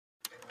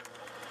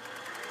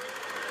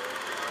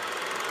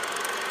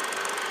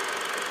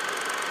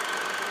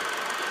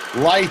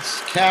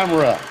Lights,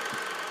 camera,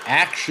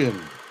 action.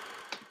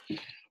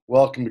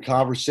 Welcome to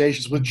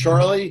Conversations with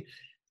Charlie.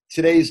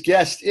 Today's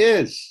guest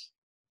is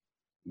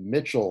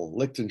Mitchell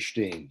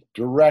Lichtenstein,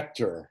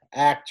 director,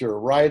 actor,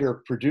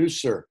 writer,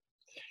 producer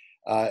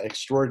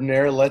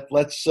extraordinaire.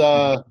 Let's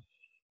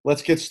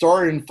get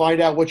started and find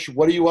out what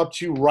are you up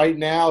to right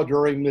now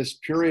during this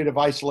period of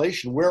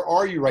isolation. Where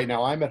are you right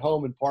now? I'm at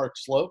home in Park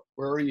Slope.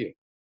 Where are you?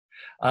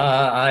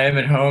 I am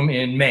at home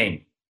in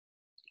Maine.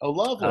 Oh,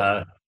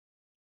 lovely.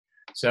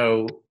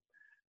 So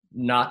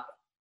not,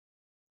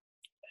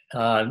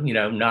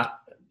 not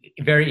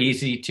very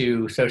easy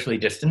to socially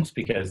distance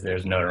because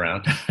there's no one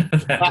around.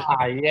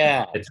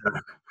 Yeah. It's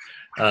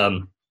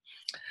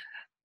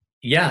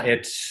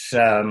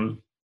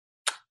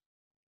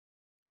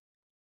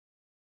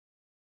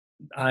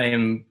I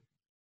am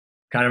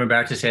kind of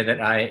embarrassed to say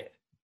that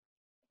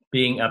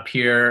being up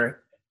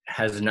here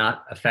has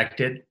not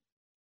affected.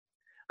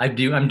 I'm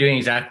doing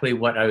exactly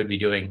what I would be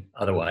doing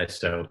otherwise.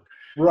 So,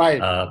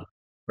 right.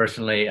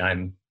 Personally,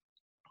 I'm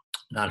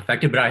not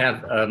affected, but I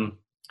have a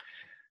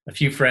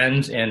few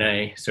friends in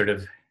a sort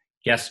of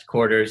guest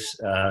quarters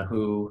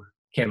who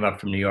came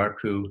up from New York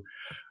who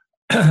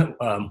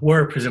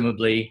were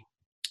presumably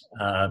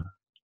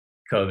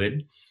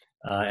COVID,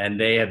 and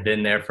they have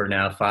been there for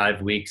now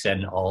 5 weeks,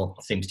 and all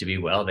seems to be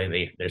well.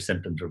 Their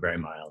symptoms were very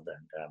mild,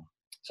 and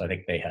so I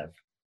think they have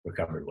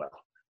recovered well.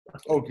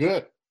 Oh,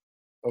 good.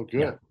 Oh,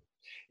 good.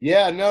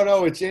 Yeah.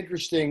 No. It's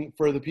interesting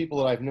for the people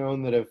that I've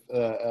known that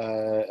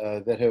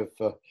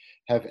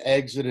have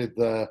exited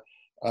the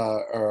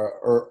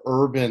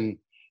urban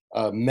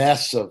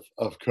mess of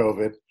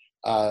COVID.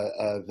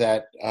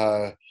 That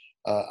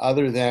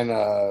other than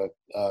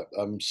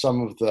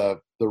some of the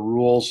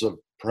rules of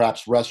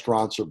perhaps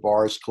restaurants or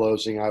bars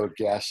closing, I would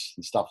guess,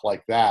 and stuff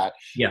like that.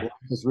 Yeah, life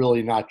has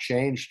really not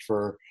changed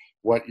for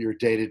what your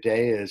day to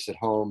day is at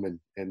home and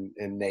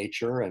in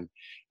nature and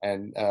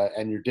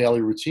your daily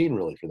routine,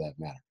 really, for that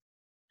matter.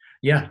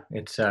 Yeah,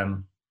 it's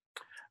of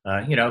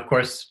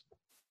course,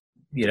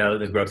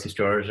 the grocery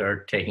stores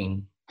are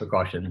taking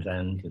precautions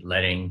and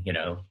letting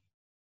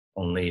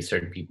only a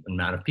certain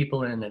amount of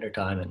people in at a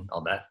time and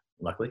all that.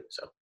 Luckily,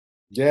 so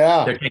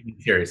yeah, they're taking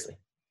it seriously.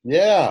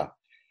 Yeah.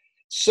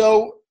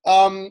 So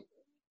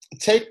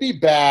take me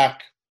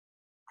back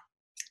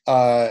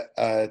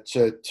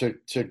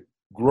to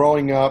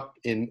growing up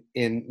in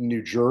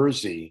New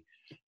Jersey.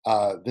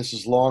 This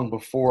is long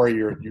before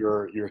your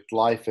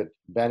life at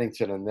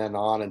Bennington and then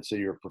on into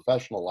your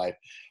professional life.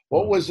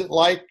 What was it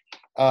like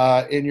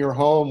in your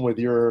home with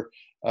your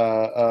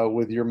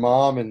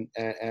mom and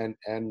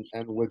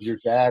with your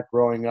dad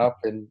growing up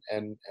and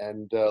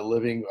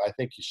living? I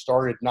think you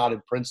started not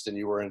in Princeton.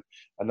 You were in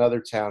another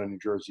town in New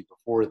Jersey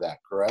before that,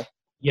 correct?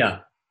 Yeah.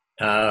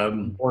 Or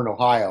in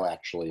Ohio,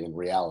 actually, in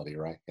reality,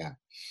 right? Yeah.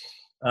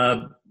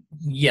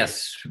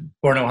 Yes,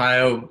 born in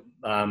Ohio.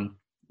 The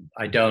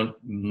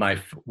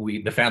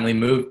family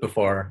moved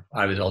before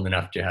I was old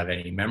enough to have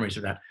any memories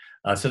of that.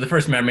 So the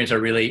first memories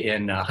are really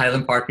in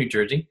Highland Park, New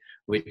Jersey,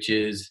 which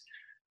is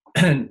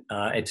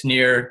it's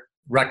near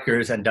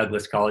Rutgers and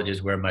Douglas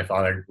colleges where my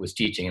father was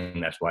teaching,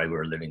 and that's why we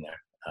were living there.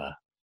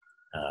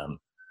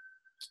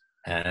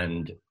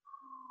 And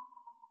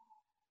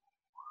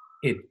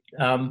it,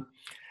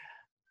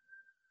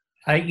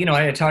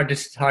 it's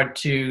hard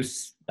to.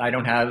 I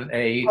don't have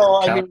a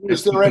child to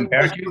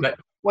compare to, but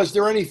was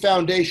there any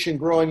foundation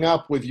growing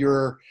up with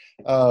your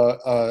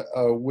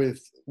with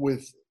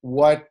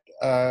what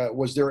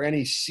was there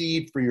any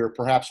seed for your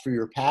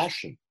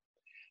passion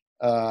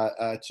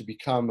to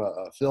become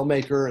a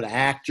filmmaker, an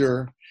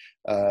actor,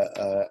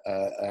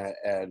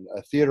 and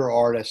a theater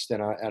artist,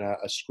 and a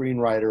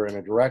screenwriter and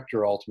a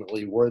director?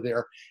 Ultimately, were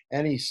there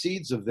any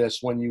seeds of this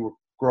when you were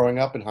growing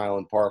up in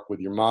Highland Park with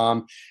your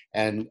mom,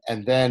 and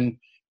then?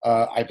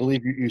 I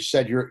believe you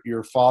said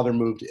your father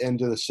moved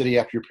into the city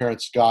after your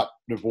parents got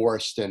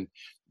divorced, and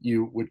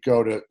you would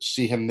go to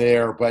see him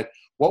there. But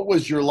what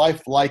was your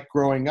life like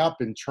growing up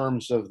in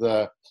terms of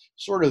the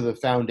sort of the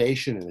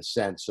foundation, in a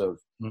sense, of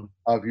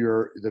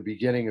the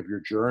beginning of your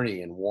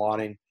journey and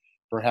wanting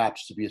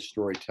perhaps to be a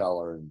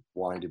storyteller and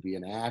wanting to be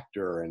an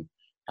actor? And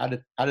how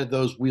did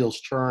those wheels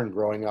turn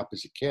growing up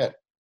as a kid?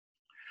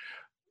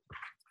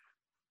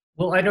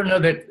 Well, I don't know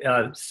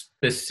that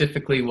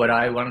specifically what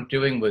I wanted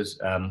doing was.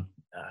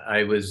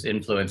 I was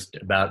influenced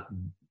about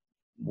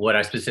what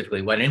I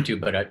specifically went into,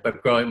 but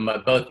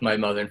both my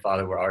mother and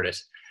father were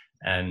artists,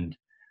 and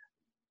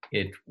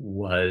it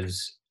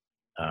was,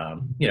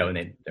 and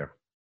their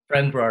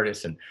friends were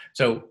artists, and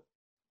so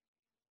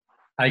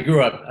I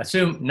grew up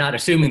not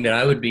assuming that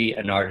I would be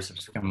an artist of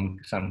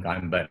some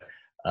kind, but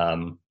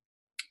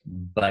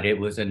it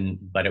was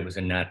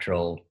a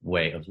natural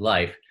way of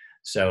life.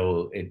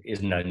 So it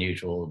isn't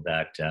unusual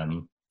that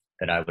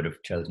I would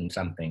have chosen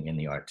something in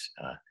the arts.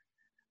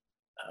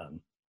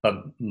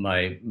 But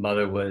my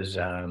mother was,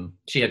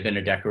 she had been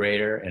a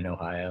decorator in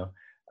Ohio,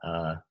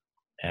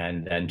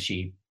 and then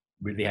she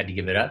really had to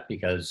give it up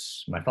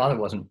because my father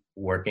wasn't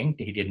working.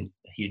 He didn't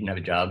have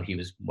a job. He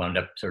was wound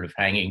up sort of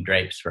hanging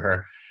drapes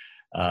for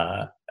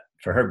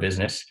her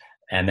business.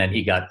 and then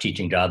he got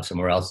teaching jobs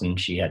somewhere else, and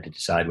she had to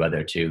decide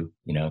whether to,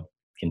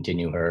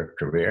 continue her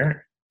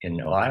career in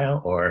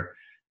Ohio or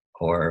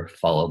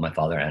follow my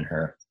father and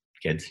her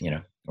kids,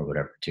 or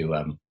whatever.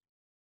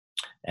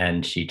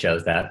 And she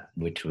chose that,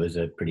 which was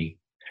a pretty,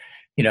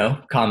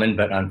 common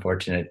but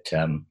unfortunate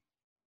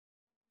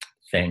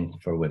thing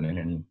for women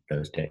in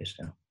those days.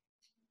 So.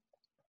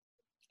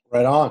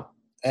 Right on.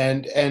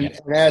 And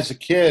as a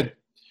kid,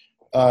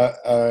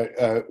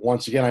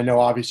 once again, I know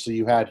obviously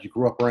you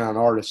grew up around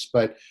artists,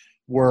 but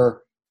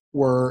were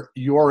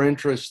your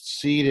interests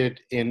seated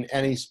in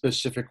any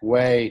specific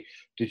way?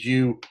 Did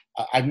you?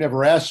 I've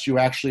never asked you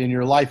actually in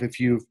your life if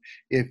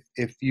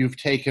you've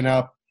taken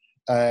up,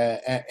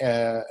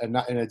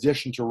 in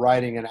addition to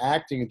writing and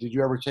acting, did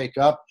you ever take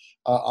up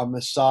on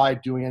the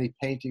side doing any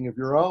painting of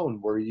your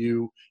own?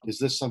 Is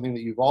this something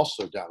that you've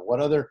also done?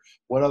 What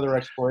other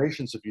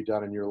explorations have you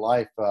done in your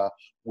life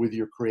with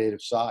your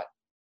creative side?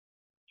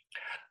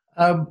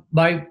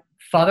 My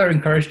father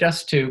encouraged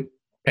us to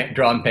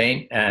draw and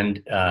paint,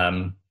 and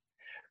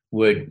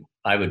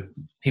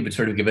he would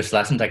sort of give us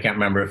lessons. I can't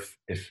remember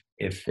if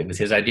it was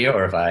his idea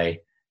or if I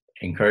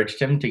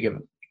encouraged him to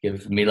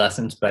give me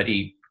lessons, but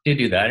he did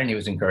do that, and he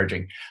was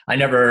encouraging. I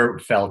never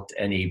felt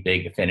any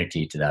big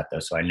affinity to that, though,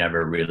 so I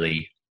never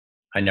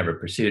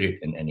pursued it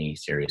in any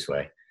serious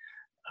way.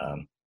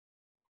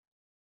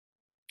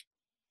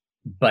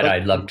 But I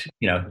loved,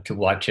 to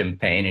watch him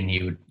paint, and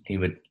he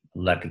would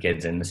let the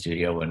kids in the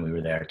studio when we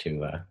were there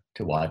to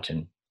watch,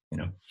 and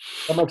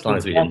as long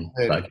as we didn't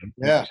bug him.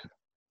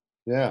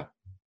 Yeah.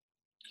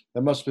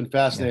 That must have been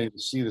fascinating to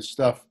see the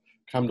stuff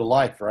come to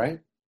life, right?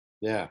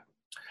 Yeah.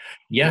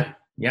 Yeah.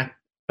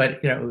 But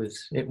it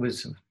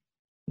was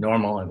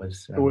normal. It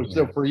was.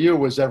 So for you, it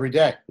was every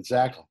day.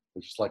 Exactly. It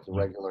was just like the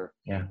regular,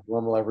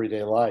 normal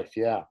everyday life.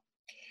 Yeah.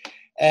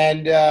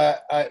 And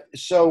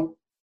so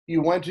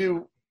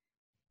you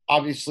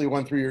obviously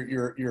went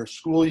through your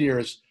school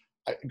years.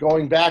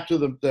 Going back to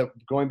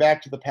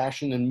the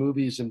passion in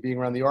movies and being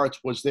around the arts,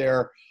 was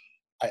there?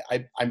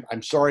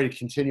 I'm sorry to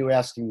continue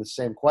asking the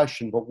same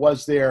question, but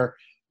was there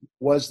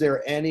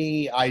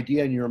any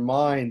idea in your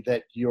mind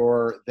that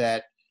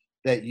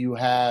you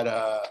had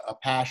a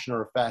passion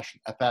or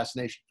a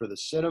fascination for the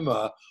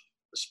cinema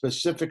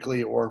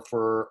specifically, or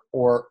for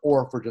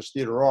just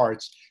theater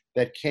arts,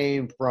 that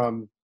came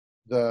from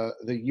the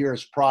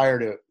years prior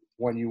to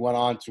when you went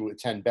on to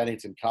attend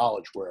Bennington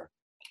College, where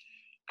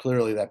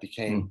clearly that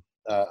became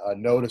a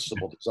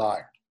noticeable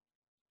desire?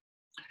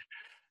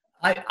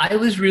 I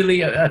was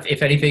really,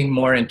 if anything,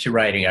 more into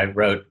writing. I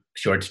wrote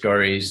short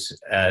stories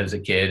as a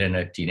kid and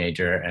a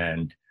teenager,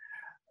 and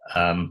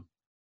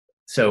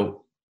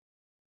so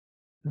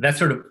that's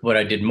sort of what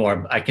I did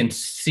more. I can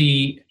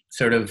see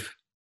sort of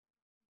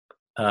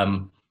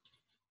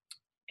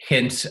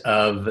hints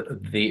of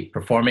the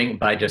performing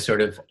by just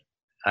sort of,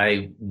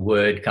 I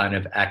would kind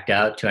of act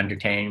out to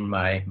entertain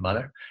my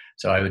mother.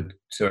 So I would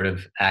sort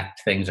of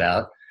act things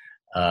out.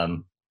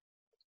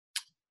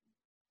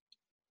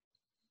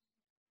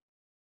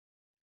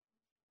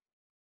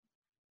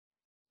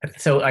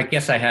 So I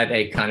guess I had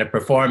a kind of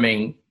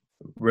performing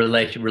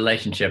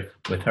relationship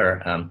with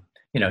her.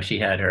 She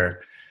had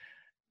her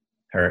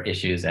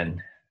issues, and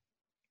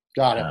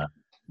got it.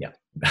 Yeah.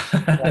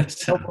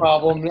 No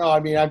problem. No, I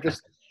mean, I'm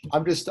just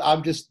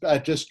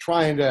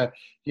trying to,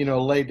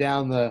 lay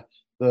down the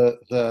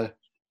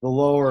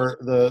lower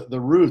the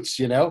roots,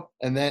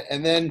 and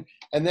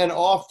then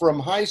off from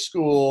high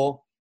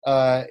school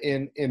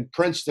in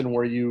Princeton,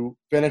 where you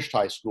finished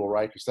high school,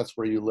 right? Because that's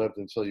where you lived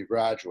until you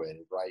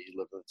graduated, right? You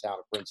lived in the town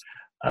of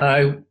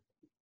Princeton.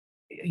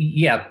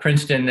 Yeah,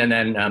 Princeton, and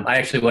then I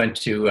actually went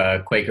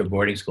to Quaker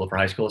boarding school for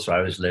high school, so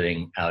I was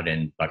living out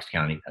in Bucks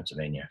County,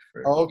 Pennsylvania.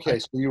 Okay,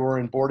 so you were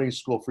in boarding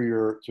school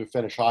to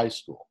finish high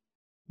school.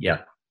 Yeah.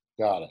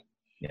 Got it.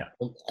 Yeah.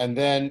 And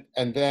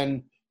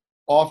then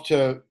off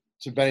to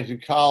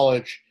Bennington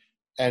College,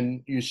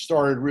 and you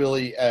started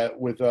really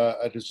with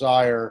a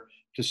desire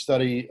to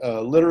study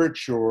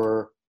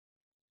literature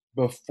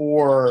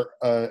before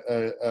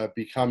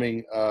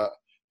becoming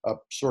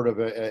sort of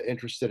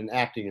interested in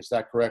acting. Is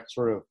that correct?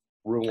 Sort of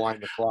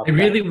rewind the clock. I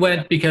really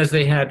went because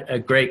they had a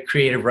great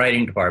creative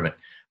writing department.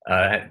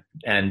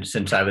 And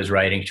since I was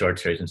writing short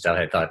stories and stuff,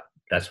 I thought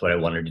that's what I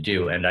wanted to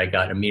do. And I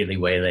got immediately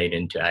waylaid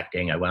into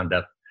acting. I wound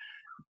up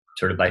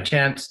sort of by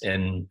chance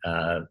in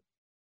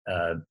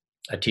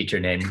a teacher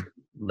named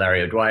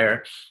Larry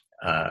O'Dwyer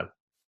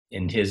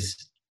in his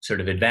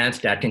sort of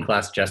advanced acting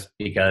class, just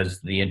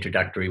because the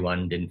introductory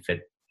one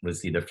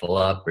was either full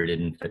up or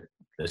didn't fit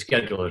the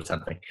schedule or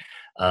something.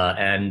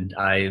 And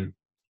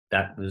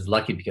that was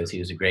lucky because he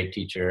was a great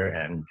teacher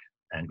and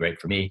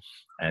great for me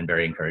and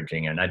very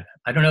encouraging. And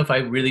I don't know if I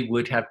really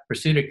would have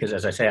pursued it, because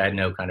as I say, I had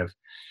no kind of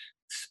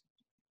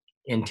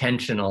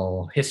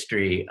intentional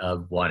history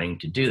of wanting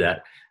to do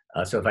that.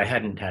 So if I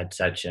hadn't had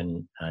such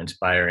an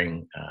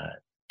inspiring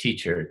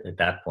teacher at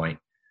that point,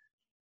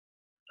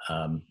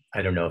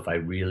 I don't know if I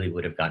really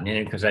would have gotten in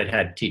it, because I'd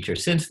had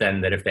teachers since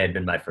then that if they had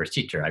been my first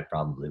teacher, I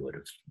probably would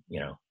have,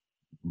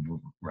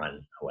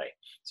 run away.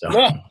 So,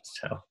 yeah.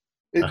 So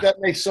That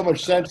makes so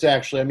much sense,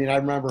 actually. I mean, I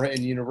remember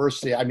in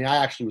university, I mean, I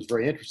actually was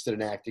very interested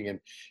in acting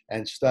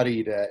and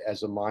studied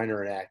as a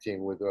minor in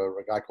acting with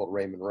a guy called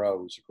Ray Monroe,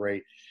 who's a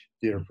great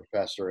theater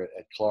professor at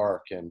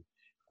Clark and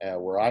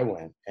where I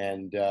went.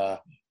 And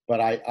but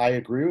I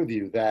agree with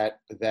you that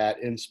that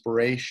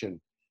inspiration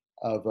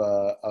of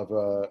a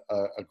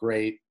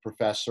great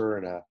professor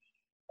and a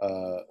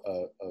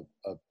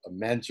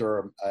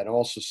mentor and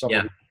also someone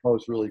Yeah. who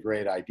proposed really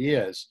great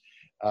ideas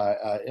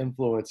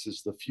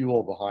influences the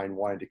fuel behind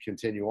wanting to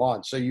continue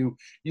on. So you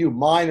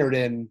minored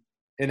in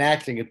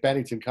acting at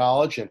Bennington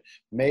College and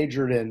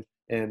majored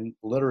in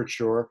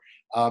literature.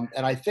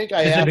 And I think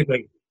I have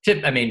Specifically,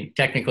 I mean,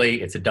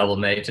 technically, it's a double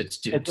major.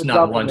 it's It's a not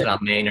double one's major.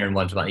 not minor and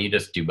one's not. You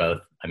just do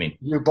both. I mean,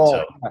 You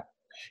both. so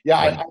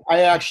Yeah, when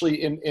I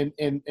actually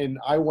in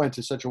I went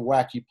to such a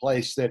wacky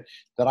place that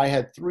I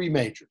had three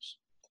majors.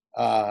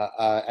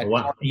 oh, At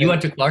wow, Clark, you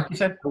went to Clark, you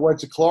said, I went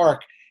to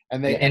Clark,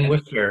 and they in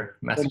Worcester,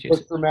 in Massachusetts.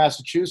 Worcester,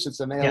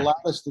 Massachusetts, and they Yeah.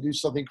 allowed us to do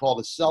something called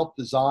a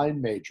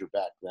self-design major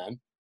back then.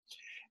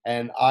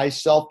 And I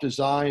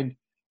self-designed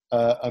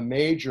a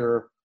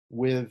major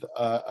with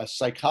a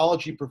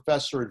psychology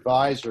professor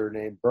advisor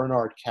named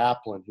Bernard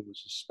Kaplan, who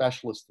was a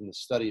specialist in the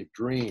study of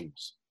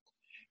dreams.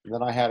 And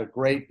then I had a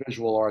great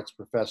visual arts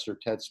professor,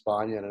 Ted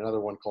Spania, and another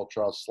one called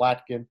Charles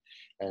Slatkin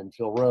and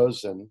Phil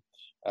Rosen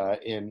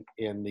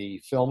in the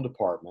film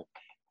department,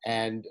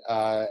 and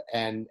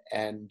then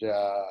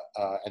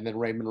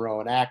Ray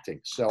Monroe in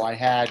acting. So I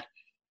had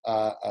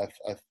a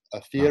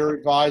theater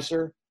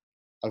advisor,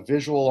 a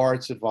visual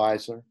arts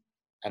advisor,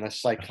 and a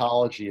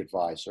psychology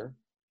advisor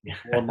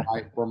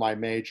for my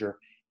major.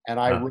 And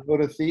I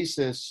wrote a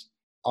thesis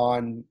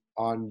on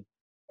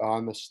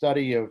the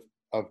study of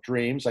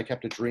dreams. I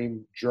kept a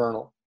dream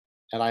journal,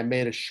 and I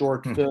made a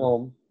short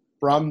film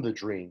from the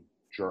dream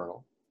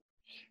journal.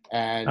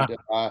 And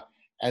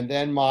and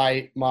then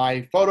my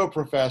photo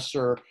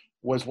professor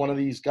was one of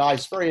these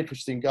guys, very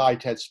interesting guy,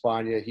 Ted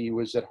Spania. He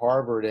was at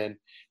Harvard, and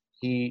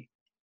he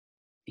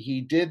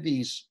did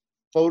these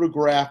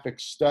photographic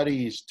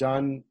studies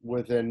done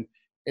with an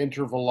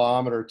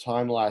intervalometer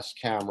time-lapse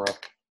camera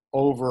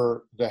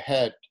over the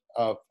head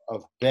of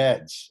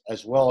beds,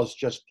 as well as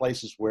just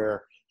places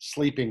where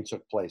sleeping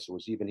took place.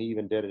 He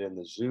even did it in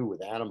the zoo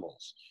with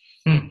animals.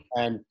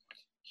 And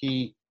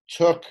he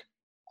took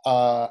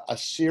a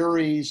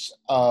series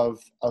of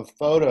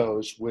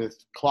photos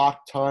with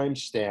clock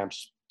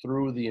timestamps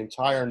through the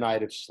entire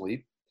night of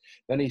sleep.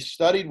 Then he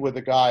studied with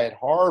a guy at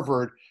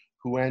Harvard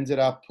who ended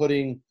up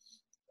putting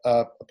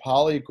a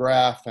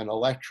polygraph and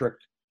electric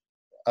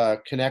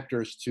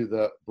connectors to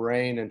the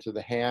brain and to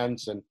the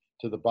hands and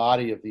to the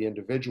body of the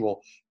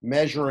individual,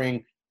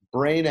 measuring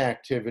brain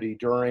activity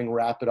during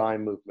rapid eye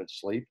movement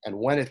sleep and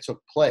when it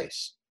took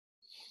place,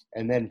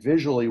 and then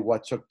visually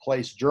what took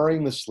place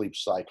during the sleep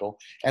cycle,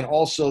 and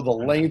also the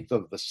length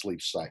of the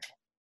sleep cycle.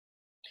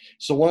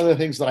 So one of the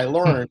things that I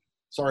learned,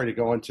 sorry to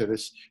go into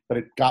this, but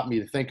it got me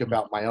to think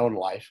about my own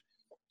life.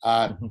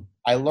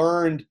 I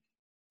learned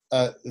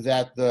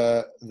that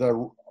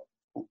the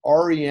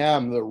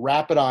REM, the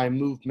rapid eye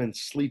movement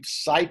sleep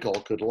cycle,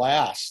 could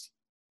last,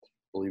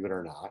 believe it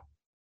or not,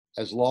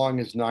 as long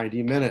as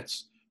 90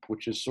 minutes,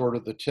 which is sort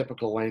of the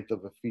typical length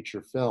of a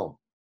feature film.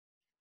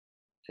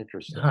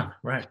 Interesting.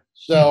 Right.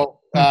 So,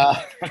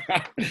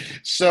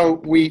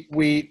 so we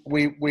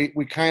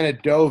kind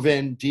of dove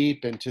in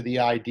deep into the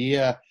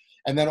idea,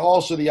 and then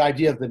also the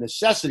idea of the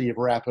necessity of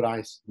rapid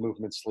eye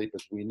movement sleep,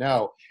 as we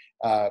know,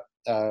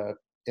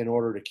 in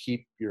order to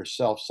keep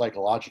yourself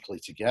psychologically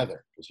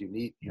together, because you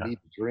need to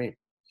dream.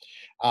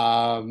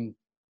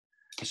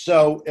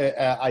 So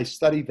I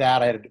studied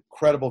that. I had an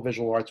incredible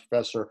visual arts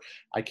professor.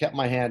 I kept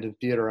my hand in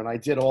theater, and I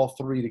did all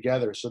three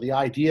together. So the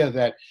idea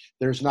that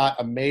there's not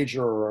a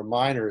major or a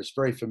minor is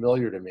very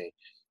familiar to me.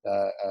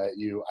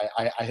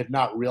 I had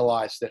not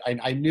realized that.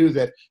 I knew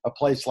that a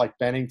place like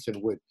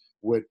Bennington would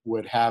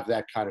have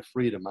that kind of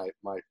freedom.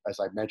 As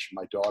I mentioned,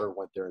 my daughter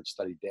went there and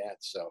studied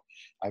dance, so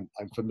I'm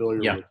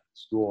familiar with the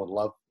school and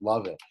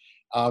love it.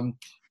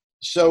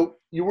 So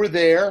you were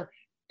there,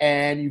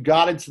 and you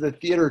got into the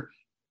theater.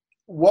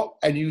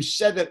 And you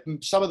said that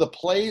some of the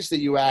plays that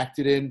you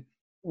acted in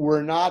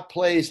were not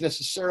plays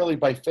necessarily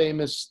by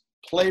famous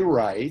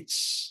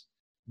playwrights,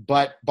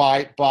 but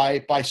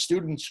by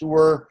students who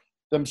were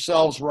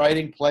themselves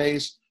writing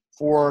plays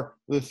for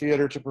the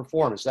theater to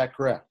perform. Is that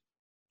correct?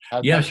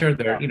 Sure.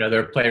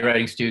 They're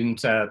playwriting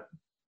students and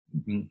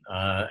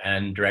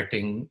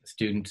directing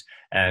students,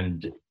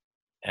 and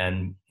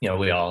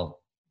we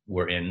all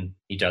were in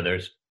each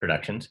other's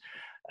productions,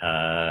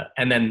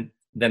 and then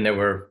there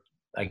were,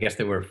 I guess,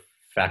 there were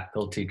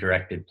faculty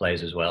directed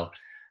plays as well.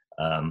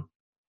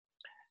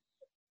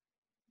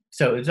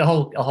 So it's a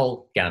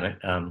whole gamut.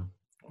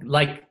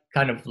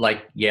 Kind of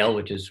like Yale,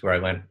 which is where I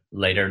went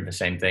later. The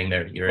same thing.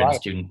 You're in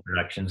student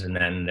productions, and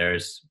then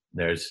there's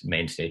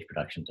main stage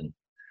productions, and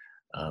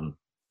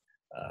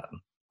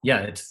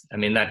it's. I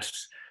mean,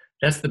 that's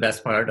the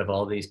best part of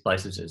all these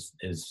places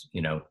is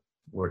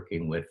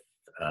working with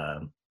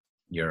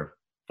your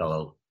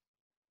fellow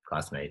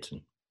classmates.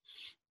 And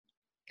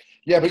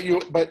Yeah,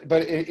 but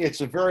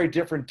it's a very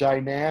different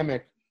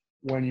dynamic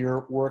when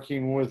you're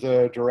working with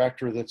a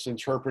director that's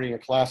interpreting a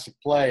classic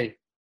play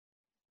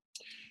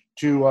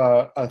to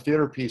a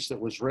theater piece that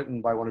was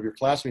written by one of your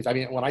classmates. I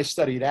mean, when I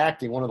studied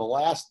acting, one of the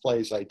last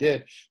plays I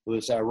did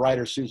was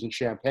writer Susan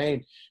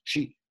Champagne.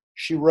 She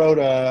wrote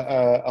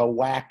a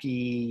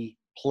wacky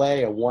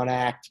play, a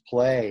one-act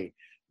play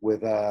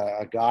with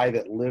a guy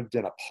that lived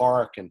in a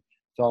park and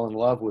fell in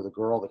love with a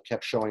girl that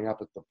kept showing up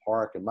at the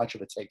park, and much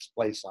of it takes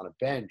place on a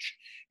bench.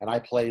 And I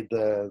played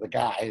the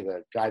guy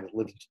that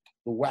lived,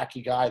 the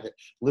wacky guy that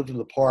lived in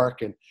the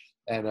park, and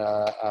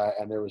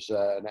there was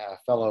a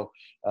fellow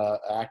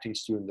acting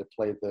student that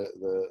played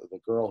the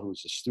girl who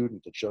was a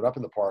student that showed up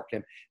in the park.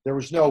 And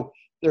there's no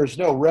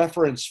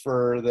reference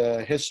for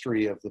the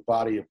history of the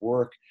body of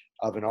work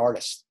of an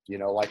artist. You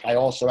know, like I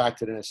also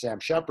acted in a Sam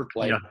Shepard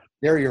play. Yeah.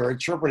 There you're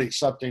interpreting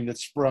something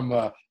that's from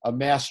a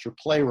master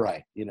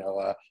playwright, you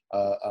know,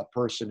 a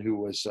person who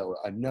was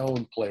a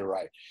known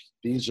playwright.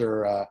 These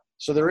are,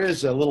 so there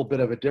is a little bit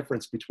of a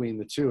difference between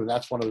the two. And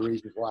that's one of the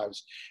reasons why I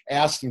was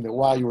asking that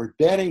while you were at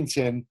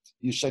Bennington,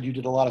 you said you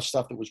did a lot of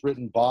stuff that was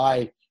written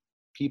by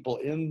people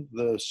in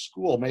the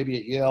school, maybe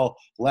at Yale,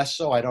 less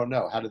so. I don't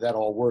know. How did that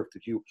all work?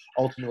 Did you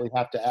ultimately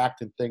have to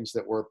act in things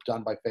that were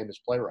done by famous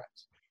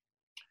playwrights?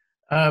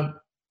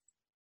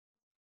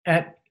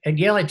 At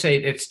Yale, I'd say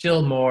it's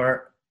still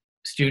more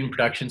student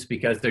productions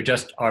because there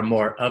just are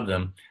more of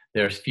them.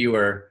 There's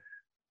fewer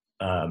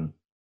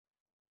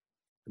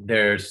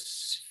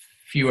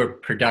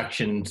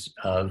productions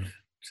of,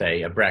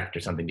 say, a Brecht or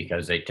something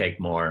because they take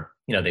more,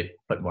 you know, they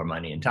put more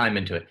money and time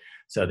into it.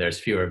 So there's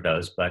fewer of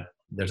those, but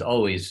there's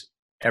always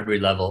every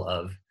level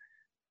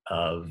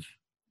of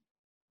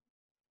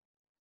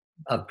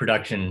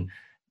production.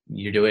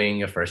 You're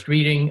doing a first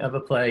reading of a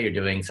play, you're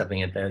doing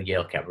something at the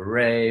Yale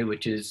Cabaret,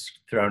 which is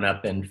thrown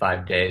up in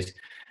 5 days,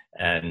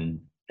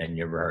 and then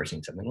you're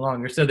rehearsing something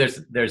longer. So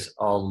there's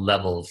all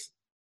levels,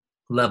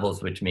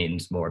 which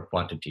means more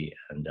quantity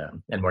and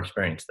more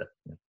experience.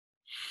 Yeah.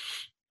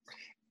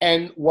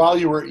 And while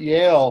you were at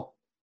Yale,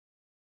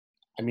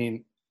 I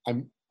mean,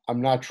 I'm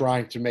not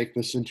trying to make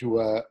this into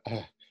a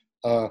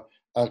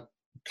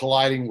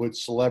colliding with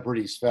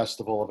celebrities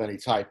festival of any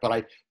type,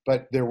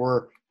 but there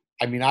were,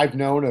 I mean, I've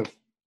known of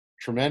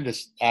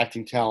tremendous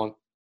acting talent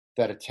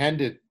that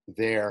attended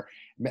there,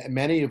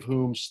 many of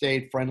whom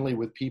stayed friendly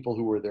with people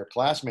who were their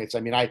classmates.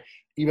 I mean,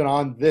 even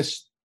on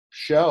this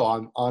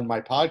show, on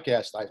my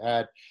podcast, I've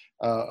had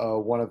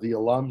one of the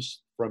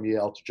alums from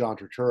Yale, John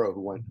Turturro,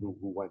 who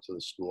went to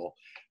the school.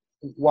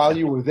 While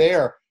you were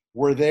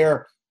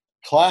there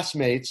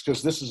classmates,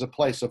 because this is a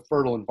place of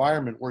fertile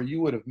environment where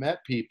you would have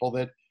met people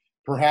that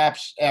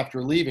perhaps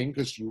after leaving,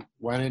 because you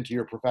went into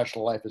your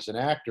professional life as an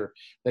actor,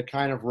 that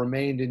kind of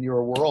remained in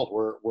your world?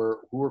 Were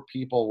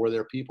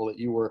there people that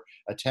you were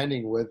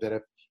attending with that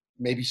have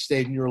maybe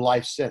stayed in your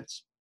life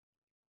since?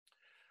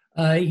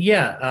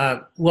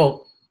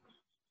 Well,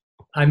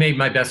 I made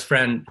my best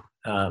friend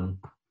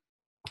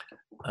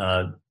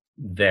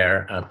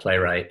there, a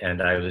playwright,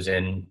 and I was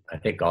in, I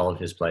think, all of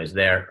his plays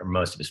there, or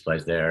most of his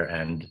plays there,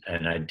 and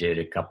I did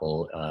a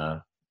couple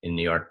in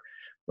New York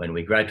when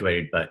we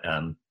graduated, but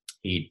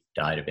he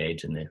died of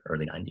AIDS in the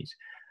early 90s,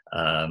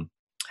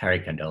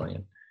 Harry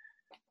Kandolian.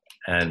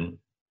 And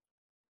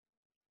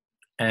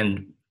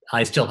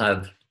I still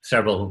have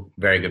several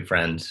very good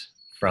friends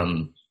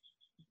from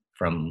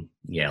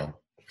Yale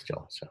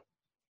still. So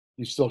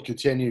you still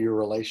continue your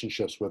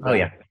relationships with them? Oh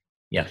yeah,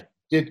 yeah.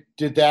 Did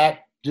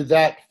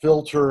that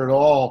filter at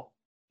all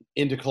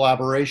into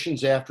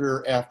collaborations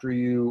after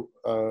you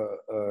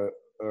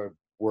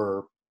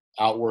were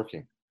out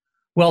working?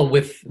 Well,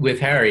 with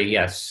Harry,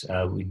 yes,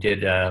 we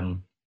did a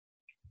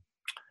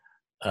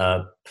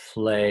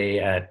play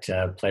at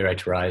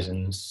Playwrights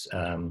Horizons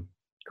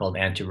called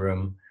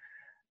Anteroom,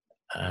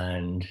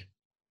 and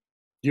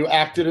you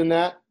acted in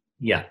that.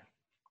 Yeah,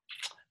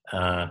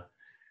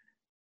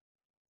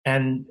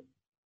 and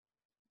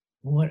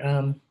what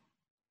I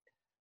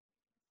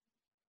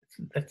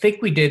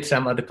think we did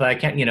some other play. I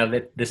can't,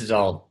 that this is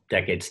all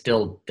decades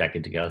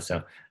ago.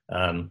 So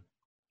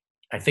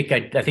I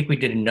think we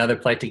did another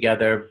play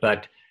together,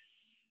 but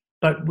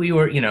we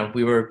were,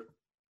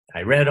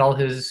 I read all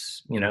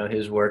his,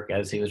 his work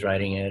as he was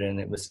writing it, and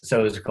it was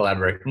a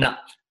collaboration. No,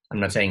 I'm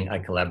not saying I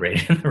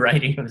collaborated in the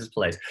writing of his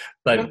plays,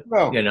 but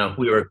no.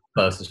 We were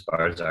close as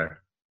far as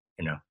our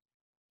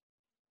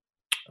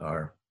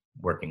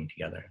working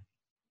together.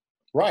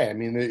 Right. I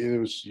mean, it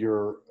was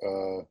your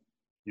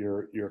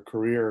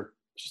career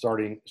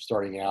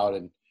starting out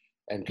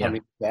and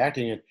coming to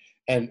acting,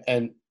 and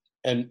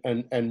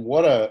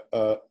what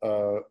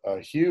a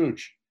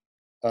huge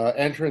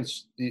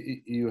entrance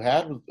you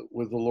had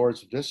with the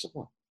Lords of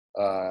Discipline,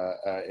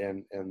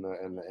 and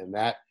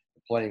that,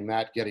 playing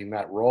that, getting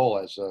that role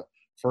as a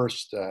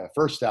first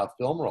out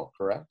film role,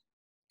 correct?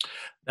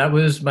 That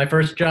was my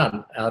first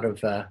job out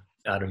of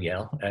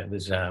Yale. It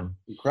was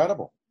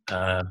incredible.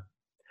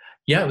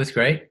 Yeah, it was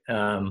great.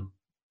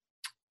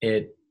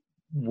 It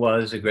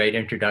was a great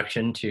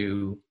introduction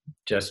to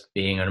just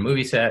being on a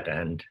movie set,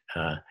 and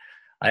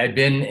I had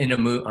been in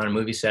on a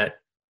movie set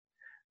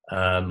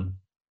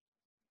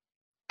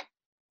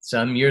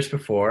some years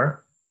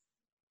before.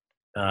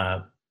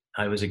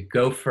 I was a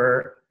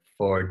gopher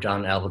for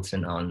John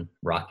Avildsen on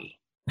Rocky.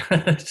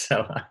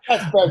 So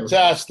That's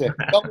fantastic.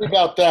 Tell me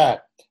about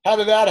that. How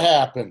did that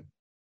happen?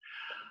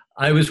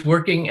 I was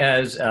working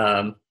as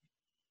a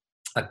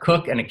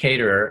cook and a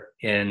caterer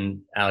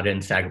out in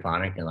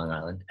Sagaponack in Long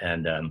Island,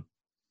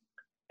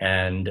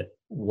 and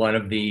one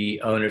of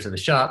the owners of the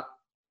shop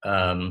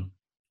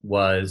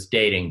was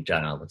dating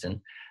John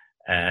Avildsen,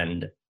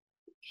 and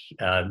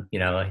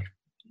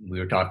we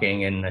were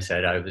talking, and I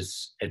said I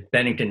was at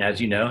Bennington,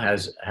 as you know,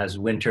 has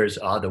winters,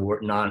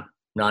 the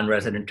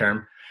non-resident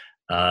term,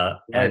 right.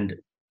 And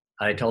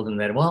I told him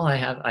that, well, I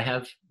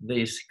have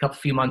these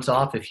few months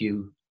off.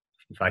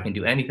 If I can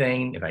do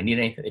anything,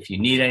 if you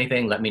need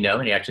anything, let me know.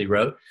 And he actually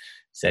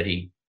said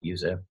he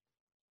was a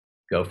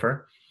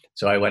gopher.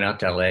 So I went out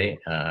to LA,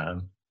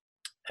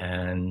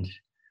 and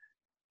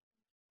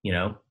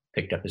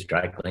picked up his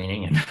dry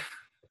cleaning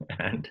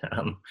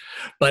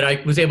but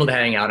I was able to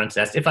hang out on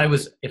sets. If I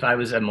was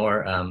a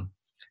more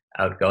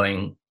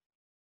outgoing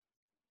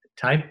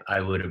type,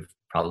 I would have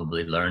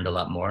probably learned a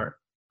lot more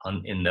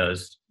in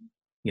those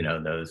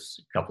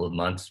couple of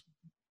months.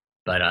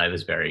 But I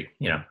was very,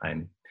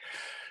 I'm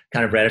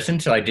kind of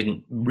reticent, so I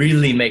didn't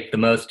really make the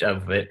most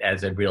of it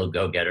as a real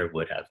go-getter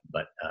would have.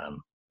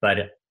 But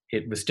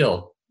it was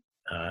still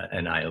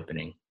an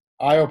eye-opening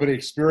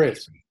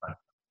experience.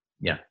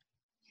 Yeah.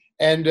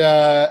 And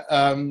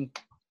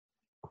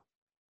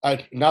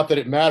not that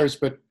it matters,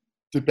 but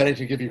did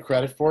Bennington give you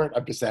credit for it?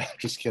 I'm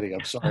just kidding.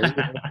 I'm sorry.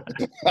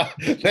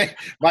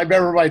 My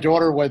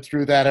daughter went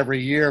through that every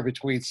year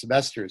between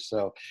semesters.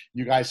 So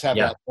you guys have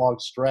that long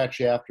stretch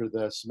after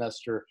the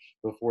semester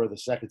before the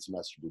second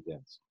semester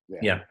begins.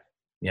 Yeah.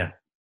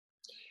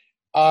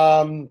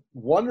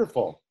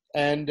 Wonderful.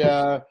 And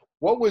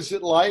what was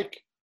it like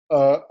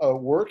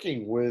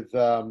working with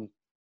Frank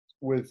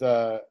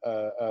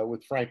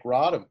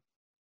Rodham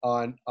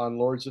on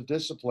Lords of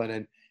Discipline?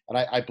 And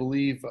I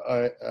believe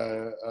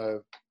a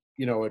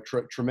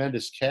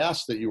tremendous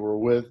cast that you were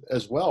with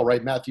as well,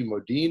 right? Matthew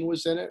Modine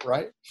was in it,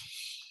 right?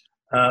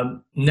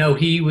 No,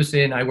 he was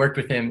in. I worked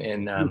with him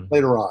in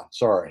later on.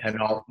 Sorry, an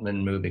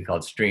Altman movie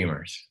called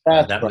Streamers.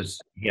 That right. Was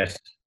yes,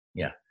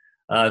 yeah.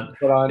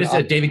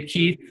 David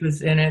Keith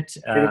was in it.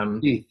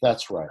 David Keith,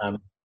 that's right.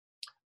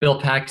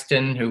 Bill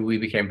Paxton, who we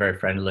became very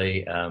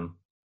friendly.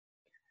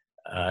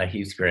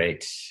 He's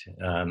great.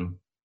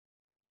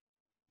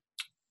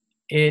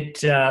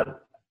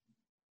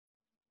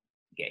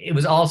 It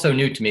was also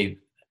new to me.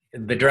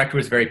 The director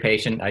was very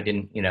patient. I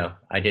didn't know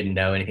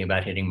anything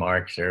about hitting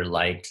marks or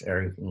lights,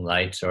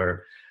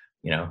 or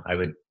I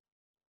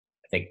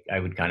think I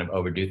would kind of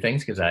overdo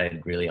things because I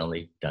had really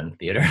only done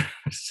theater,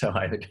 so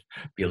I would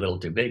be a little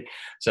too big.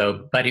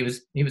 So, but he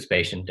was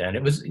patient, and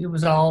it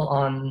was all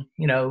on.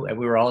 We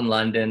were all in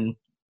London.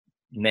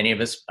 Many of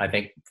us, I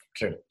think,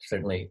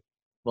 certainly.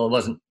 Well, it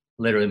wasn't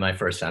literally my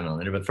first time in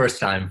London, but first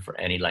time for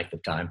any length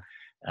of time.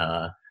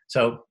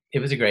 So it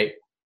was a great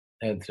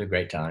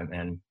time,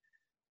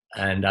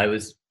 and I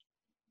was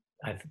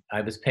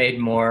paid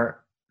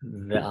more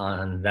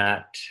on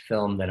that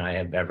film than I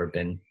have ever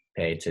been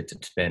paid since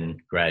it's been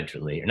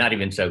gradually, or not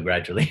even so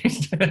gradually,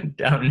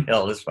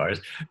 downhill as far as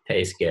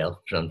pay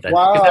scale from that.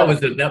 Wow.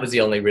 That was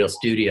the only real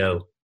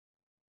studio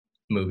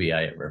movie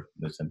I ever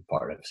was a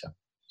part of. So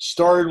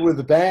started with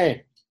a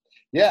bang.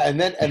 Yeah,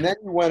 and then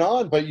you went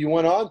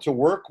on to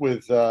work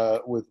with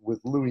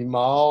Louis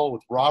Malle,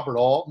 with Robert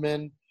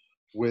Altman,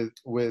 with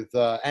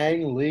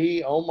Ang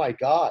Lee. Oh my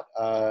God!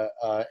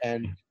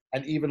 And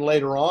even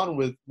later on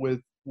with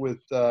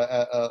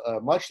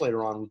much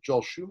later on with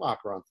Joel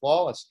Schumacher on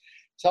Flawless.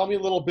 Tell me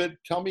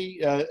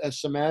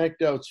some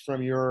anecdotes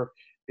from your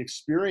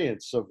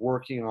experience of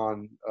working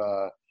on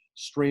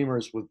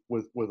Streamers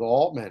with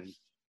Altman,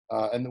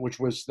 and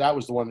that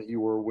was the one that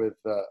you were with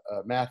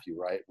Matthew,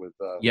 right? With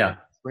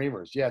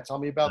Streamers. Yeah, tell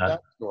me about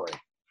that story.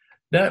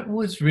 That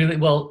was really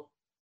well.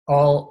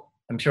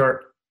 I'm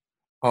sure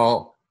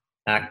all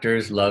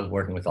actors love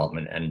working with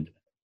Altman, and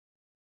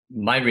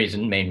my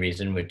main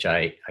reason, which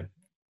I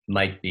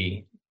might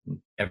be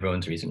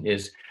everyone's reason,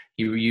 is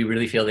you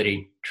really feel that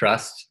he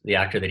trusts the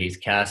actor that he's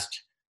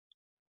cast.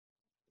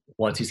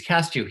 Once he's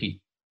cast you,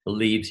 he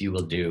believes you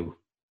will do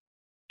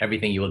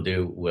everything you will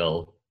do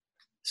will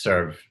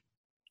serve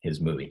his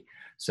movie.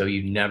 So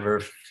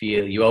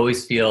you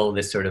always feel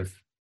this sort of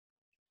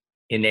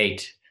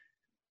innate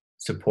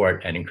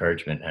support and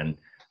encouragement. And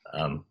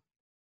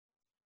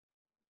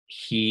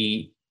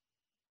he,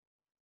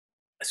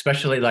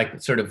 especially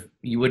this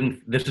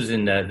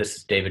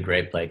is David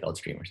Ray play called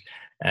Streamers.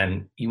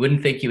 And you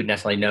wouldn't think he would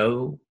necessarily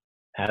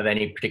have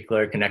any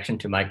particular connection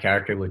to my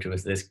character, which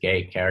was this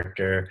gay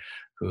character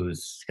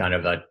who's kind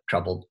of a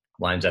troubled,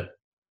 winds up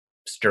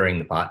stirring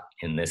the pot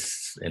in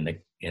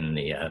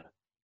the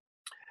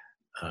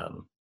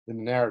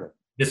narrative.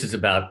 This is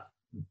about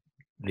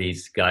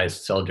these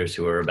soldiers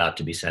who are about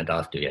to be sent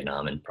off to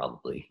Vietnam and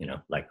probably,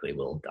 likely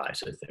will die.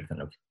 So it's their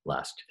kind of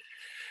last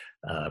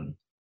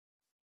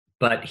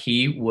but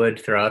he would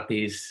throw out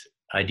these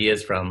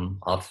ideas from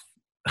off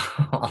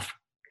off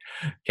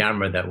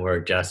camera that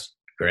were just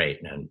great.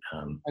 And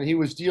he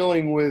was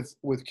dealing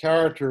with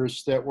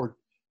characters that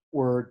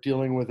were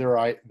dealing with their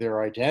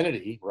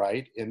identity,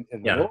 right, in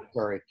the Yeah,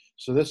 military.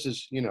 So this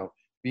is,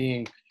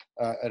 being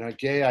a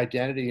gay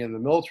identity in the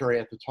military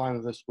at the time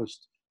of this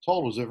was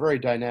told, was a very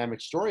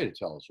dynamic story to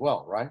tell as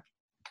well, right?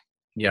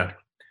 yeah.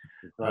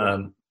 Incredible.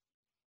 Um,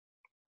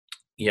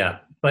 Yeah,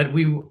 but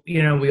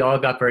we all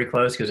got very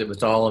close because it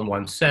was all in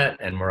one set,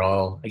 and we're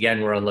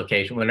on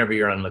location. Whenever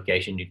you're on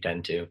location, you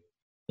tend to,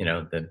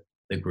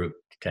 the group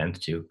tends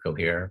to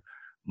cohere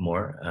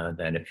more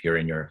than if you're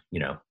in your,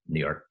 New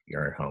York,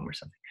 your home or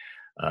something.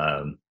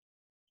 Um,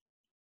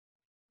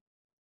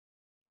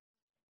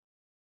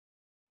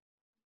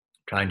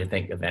 Trying to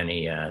think of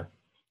any.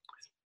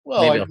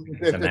 Well, Maybe I I'll mean,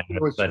 think of some if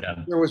anecdotes, but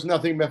there uh, was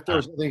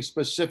nothing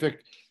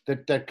specific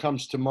that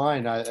comes to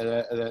mind,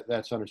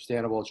 that's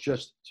understandable. It's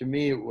just, to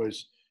me, it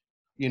was,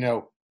 you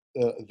know,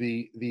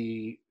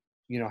 the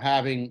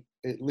having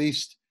at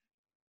least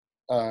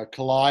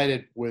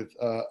collided with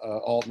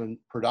Altman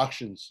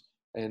Productions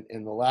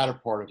in the latter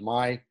part of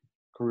my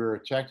career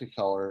at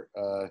Technicolor.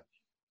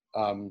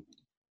 Um,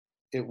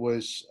 it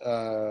was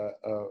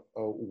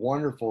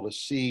wonderful to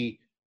see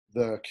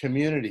the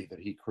community that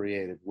he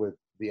created with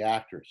the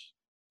actors.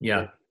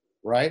 yeah,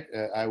 Right?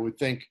 I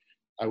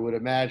would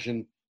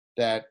imagine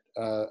that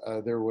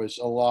there was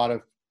a lot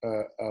of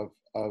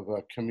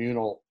a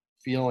communal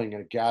feeling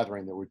and a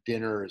gathering. There were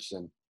dinners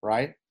and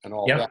right and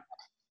all yeah, that.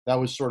 That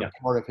was sort of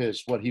yeah, part of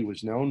what he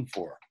was known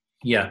for.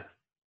 yeah.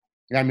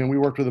 I mean, we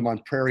worked with him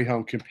on Prairie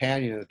Home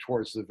Companion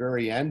towards the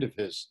very end of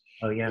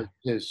Oh, yeah,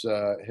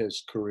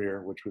 his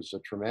career, which was a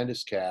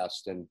tremendous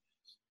cast. And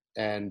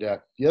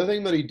the other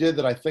thing that he did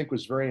that I think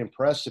was very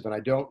impressive, and I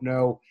don't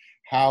know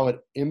how it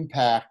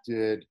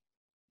impacted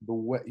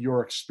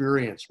your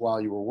experience while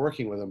you were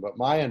working with him, but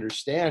my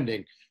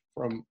understanding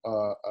from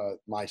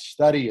my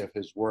study of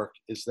his work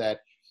is that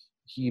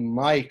he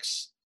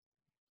mics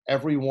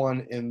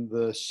everyone in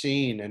the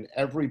scene, and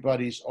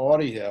everybody's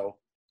audio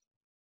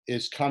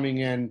is coming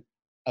in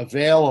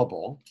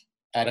available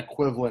at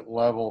equivalent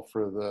level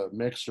for the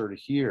mixer to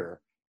hear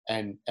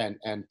and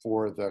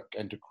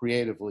to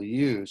creatively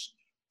use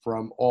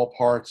from all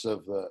parts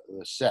of the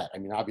set. I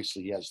mean,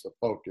 obviously he has the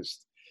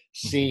focused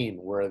mhm. scene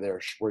where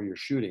you're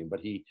shooting, but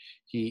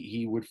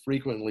he would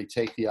frequently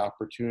take the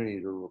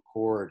opportunity to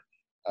record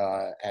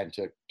and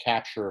to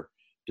capture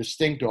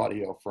distinct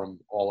audio from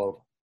all over.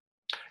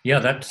 Yeah.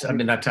 That's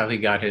how he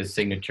got his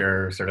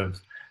signature sort of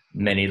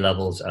many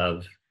levels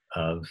of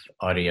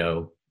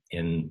audio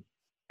in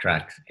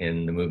tracks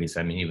in the movies.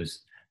 I mean, he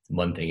was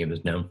one thing he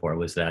was known for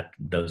was that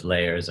those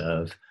layers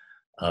of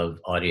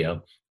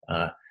audio.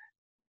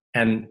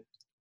 And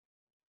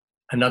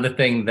another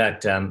thing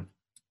that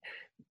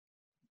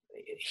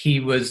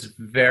he was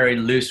very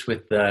loose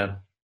with the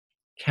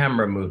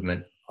camera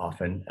movement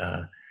often.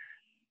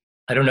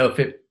 I don't know if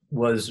it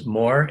was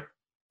more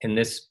in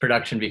this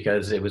production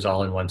because it was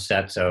all in one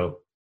set. So,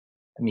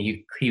 I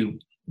mean, he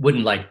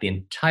wouldn't like the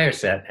entire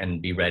set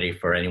and be ready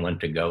for anyone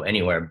to go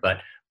anywhere. But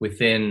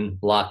within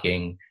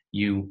blocking,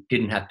 you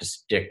didn't have to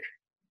stick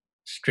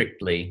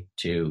strictly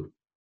to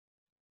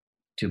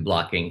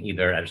blocking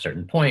either at a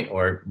certain point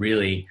or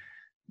really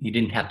you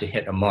didn't have to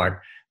hit a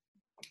mark.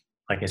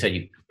 Like I said,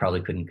 you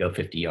probably couldn't go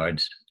 50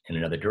 yards in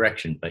another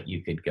direction, but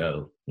you could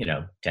go,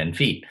 10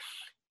 feet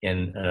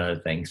in another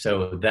thing.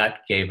 So that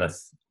gave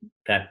us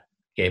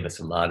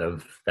a lot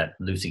of that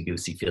loosey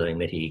goosey feeling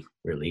that he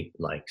really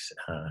likes.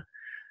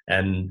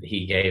 And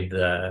he gave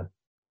the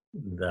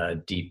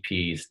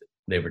DPs,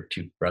 they were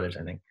two brothers,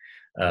 I think,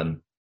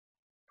 um,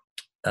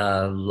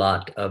 a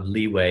lot of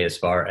leeway as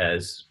far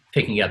as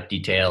picking up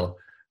detail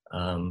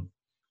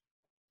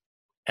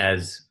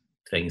as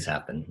things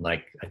happen.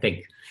 Like I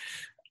think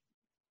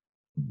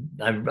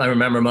I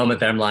remember a moment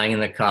that I'm lying in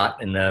the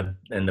cot in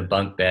the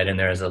bunk bed, and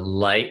there's a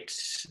light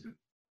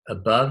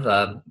above,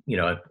 a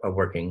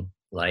working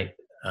light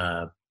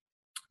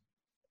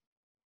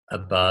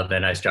above,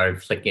 and I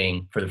started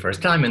flicking for the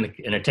first time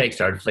in a take,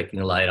 started flicking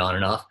the light on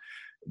and off,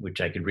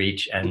 which I could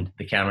reach, and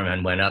the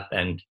cameraman went up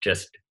and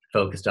just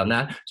focused on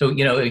that. So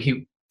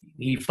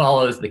he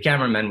follows, the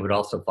cameraman would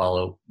also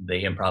follow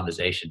the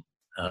improvisation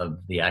of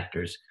the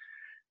actors,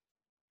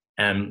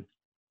 and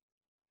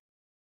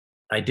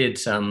I did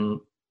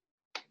some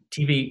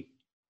TV,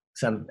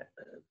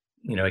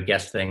 a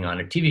guest thing on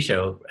a TV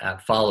show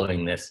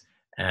following this,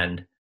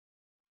 and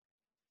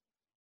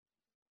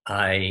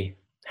I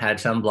had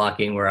some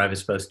blocking where I was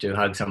supposed to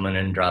hug someone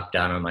and drop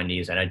down on my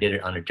knees, and I did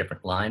it on a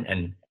different line,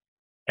 and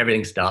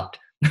everything stopped.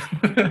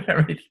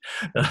 Everything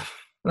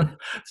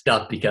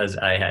stopped because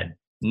I had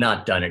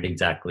not done it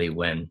exactly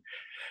when.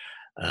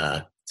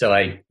 So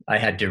I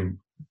had to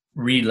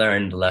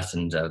relearn the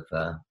lessons of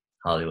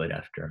Hollywood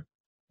after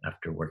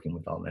working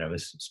with Altman. I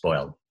was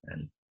spoiled,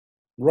 and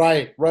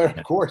Right, right, yeah,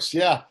 of course,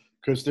 yeah,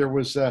 because there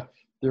was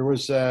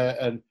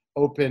an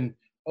open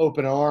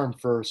arm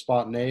for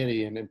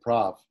spontaneity and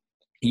improv.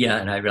 yeah,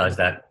 and I realized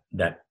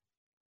that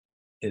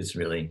is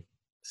really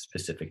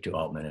specific to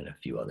Altman and a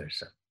few others.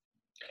 So.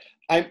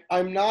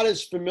 I'm not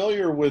as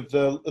familiar with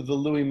the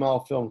Louis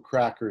Malle film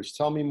Crackers.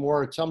 Tell me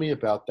more. Tell me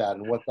about that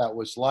and what that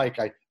was like.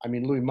 I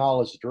mean, Louis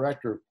Malle as a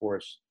director, of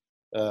course,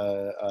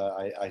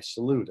 I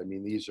salute. I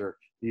mean, these are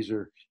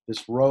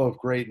this row of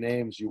great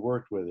names you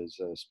worked with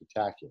is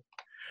spectacular.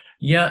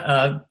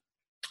 Yeah,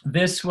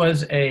 this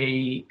was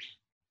a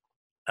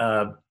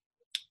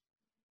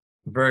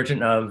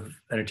version of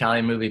an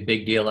Italian movie,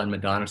 Big Deal on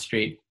Madonna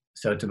Street.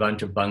 So it's a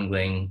bunch of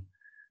bungling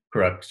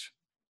crooks.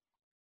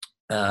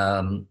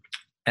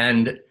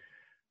 And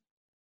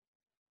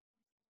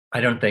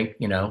I don't think,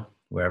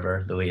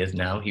 wherever Louis is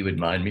now, he would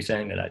mind me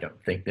saying that I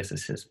don't think this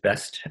is his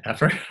best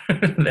effort.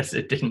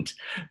 It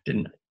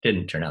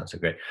didn't turn out so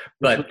great,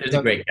 but there's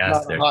a great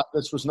cast there.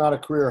 This was not a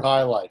career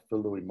highlight for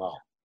Louis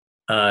Malle.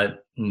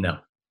 No,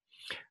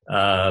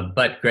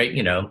 but great,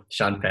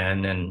 Sean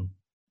Penn and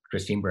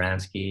Christine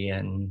Baranski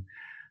and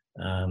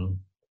a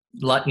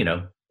lot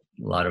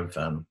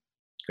of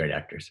great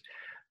actors.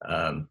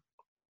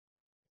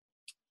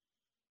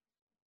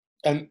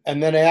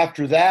 And then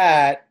after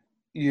that,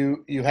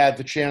 you had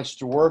the chance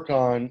to work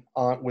on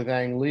with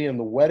Ang Lee in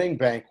The Wedding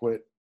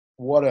Banquet.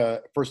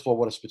 First of all,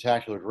 what a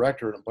spectacular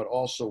director, but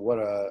also what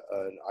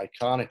an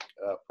iconic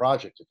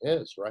project it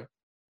is, right?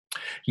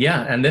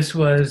 Yeah, and this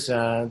was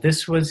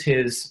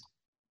his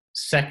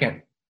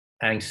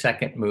Ang's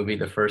second movie.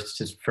 His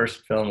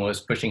first film was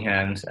Pushing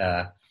Hands,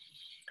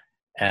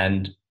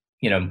 and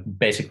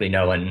basically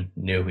no one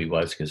knew who he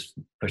was because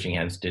Pushing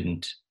Hands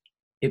didn't.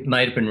 It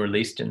might have been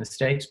released in the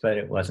States, but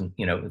it wasn't.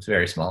 It was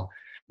very small.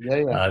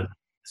 Yeah.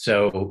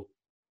 So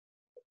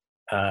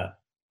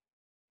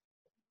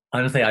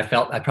honestly, I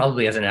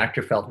probably as an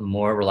actor felt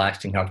more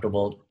relaxed and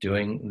comfortable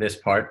doing this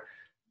part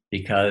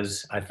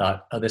because I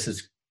thought, oh, this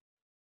is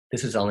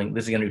going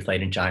to be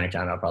played in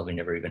Chinatown. I'll probably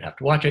never even have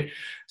to watch it,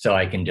 so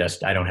I don't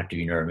have to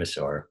be nervous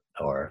or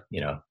I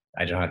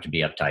don't have to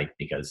be uptight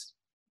because.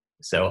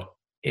 So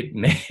it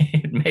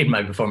made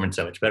my performance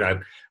so much better. I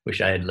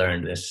wish I had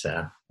learned this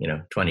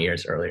 20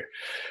 years earlier,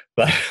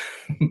 but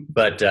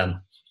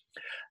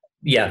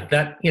yeah,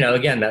 that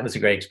again, that was a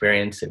great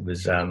experience. It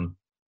was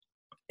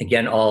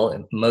again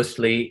all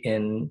mostly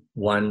in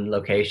one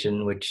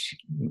location, which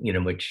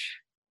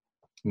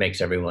makes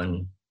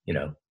everyone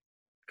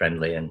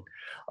friendly. And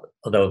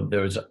although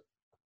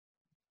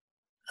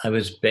I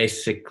was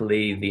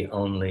basically the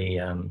only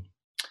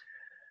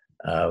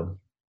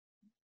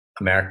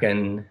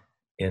American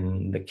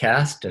in the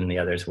cast, and the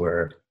others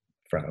were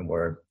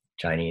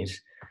Chinese.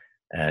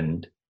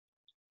 And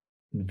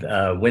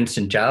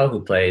Winston Chow,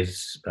 who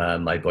plays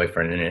my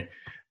boyfriend in it,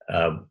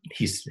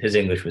 his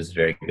English was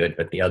very good,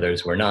 but the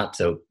others were not.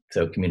 So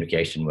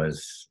communication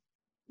was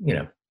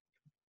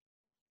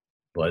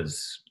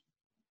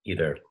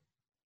either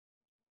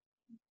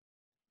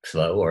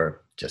slow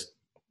or just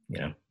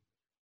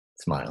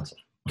smiles.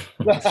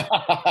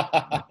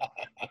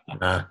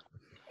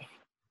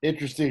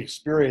 Interesting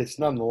experience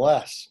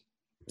nonetheless.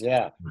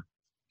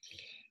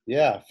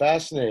 Yeah,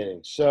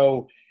 fascinating.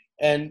 So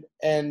and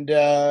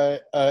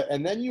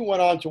then you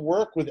went on to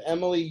work with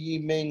Emily Yi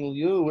Ming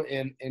Liu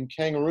in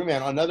Kangaroo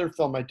Man, another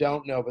film I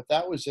don't know, but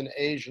that was an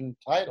Asian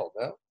title,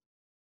 no?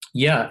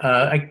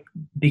 Yeah,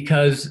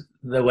 because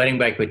The Wedding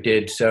Banquet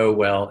did so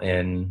well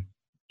in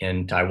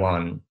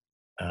Taiwan,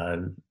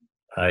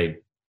 they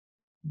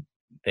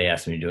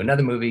asked me to do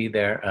another movie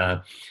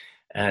there,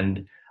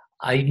 and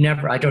I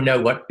don't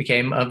know what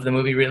became of the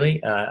movie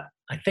really. I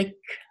think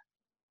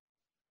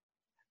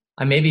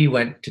I maybe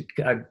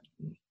I've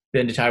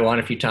been to Taiwan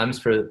a few times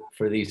for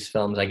these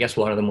films. I guess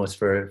one of them was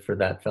for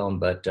that film,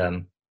 but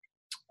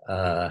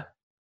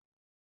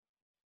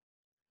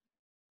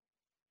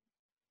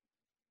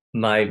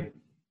my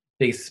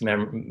biggest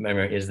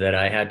memory is that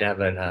I had to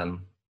have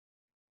an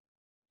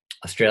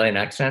Australian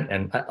accent,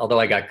 and although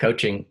I got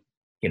coaching,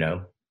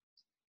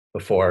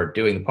 before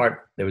doing the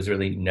part, there was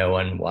really no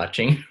one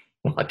watching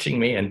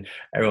me, and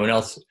everyone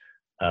else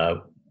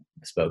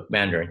spoke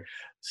Mandarin.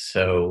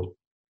 So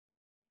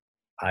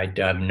I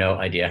have no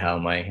idea how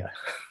my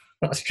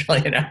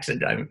Australian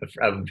accent. I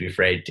would be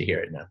afraid to hear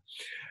it now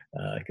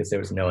because there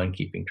was no one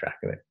keeping track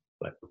of it.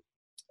 But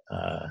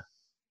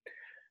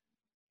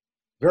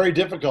very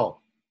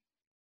difficult.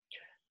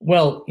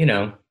 Well, you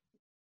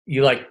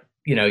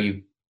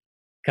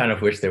kind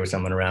of wish there was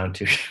someone around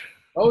to.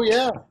 Oh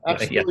yeah,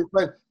 absolutely.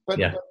 Yeah. But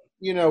yeah.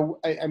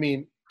 I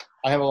mean,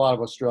 I have a lot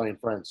of Australian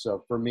friends,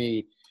 so for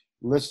me,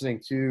 listening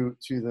to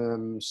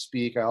them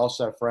speak, I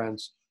also have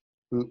friends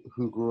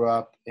who grew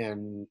up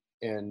in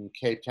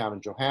Cape Town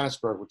and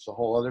Johannesburg, which is a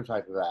whole other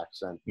type of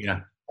accent.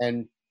 Yeah.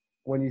 And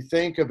when you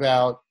think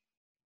about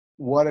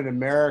what an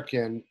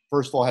American,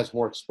 first of all, has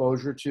more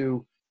exposure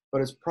to,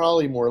 but it's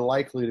probably more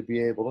likely to be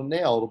able to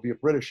nail, it'll be a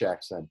British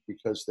accent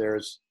because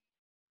there's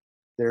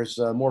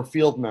more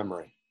field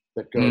memory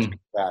that goes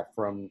back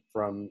from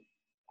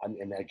I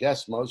mean, I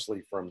guess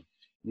mostly from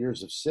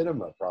years of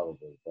cinema,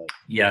 probably. But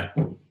yeah,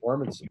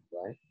 performances,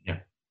 right? Yeah,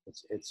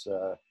 it's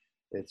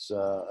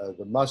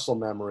the muscle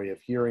memory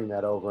of hearing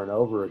that over and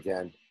over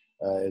again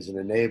is an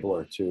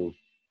enabler to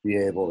be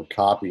able to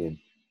copy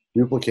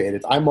duplicate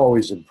it. I'm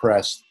always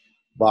impressed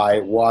by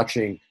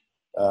watching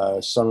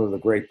some of the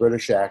great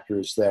British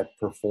actors that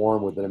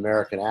perform with an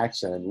American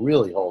accent and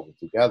really hold it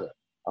together.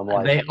 I'm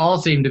like, They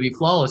all seem to be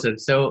flawless.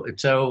 It's so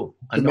it's annoying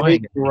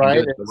amazing, that they can do right?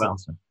 it so well.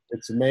 So,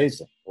 It's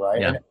amazing, right?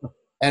 yeah.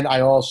 And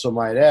I also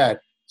might add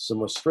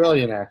some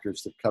Australian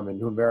actors that come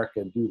into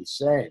America and do the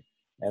same,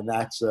 and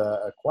that's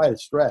quite a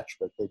stretch,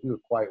 but they do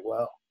it quite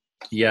well.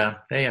 Yeah,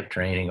 they have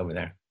training over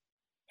there.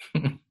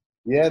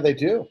 Yeah, they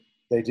do.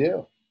 They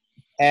do.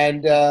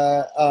 And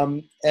I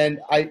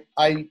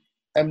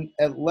am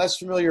less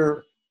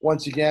familiar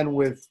once again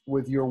with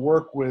your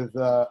work with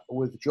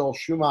Joel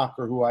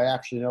Schumacher, who I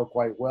actually know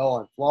quite well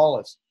on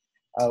Flawless.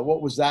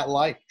 What was that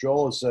like?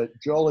 Joel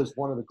is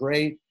one of the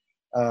great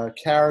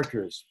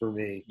characters for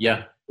me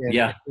Yeah, in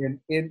yeah,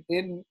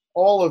 in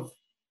all of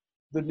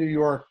the New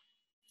York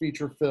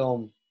feature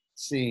film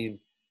scene,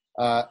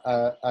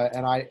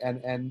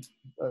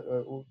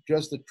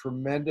 just a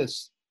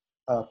tremendous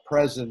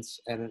presence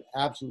and an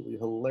absolutely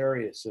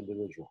hilarious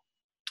individual.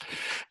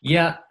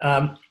 yeah.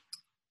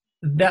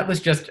 That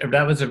was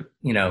a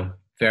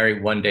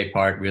very one day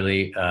part,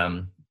 really,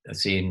 a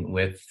scene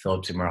with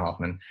Philip Seymour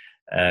Hoffman,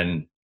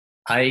 and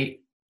I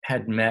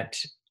had met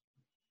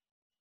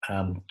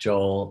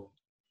Joel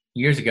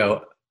years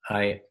ago.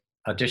 I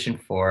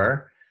auditioned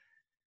for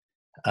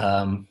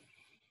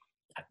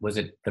was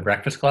it the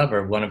Breakfast Club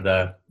or one of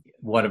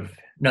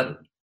no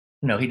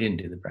no he didn't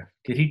do the breakfast.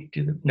 Did he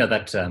do the no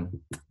that's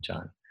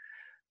John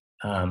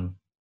um,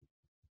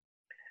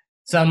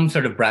 some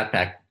sort of Brat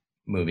Pack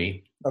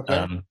movie.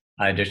 Okay.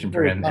 I auditioned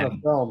for Very him, ton of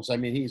and films. I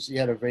mean, he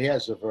has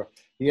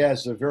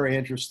a very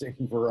interesting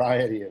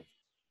variety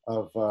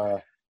of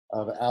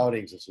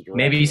outings as a director.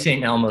 maybe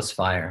St. Elmo's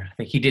Fire. I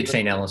think he did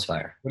St. Elmo's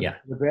Fire. Yeah,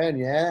 The band,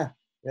 yeah,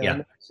 that yeah.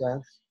 makes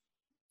sense.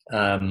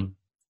 Um,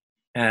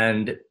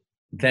 and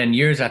then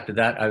years after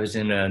that, I was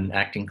in an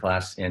acting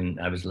class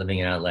I was living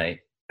in LA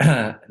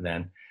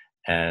then,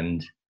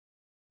 and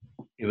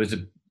it was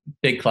a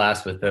big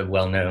class with a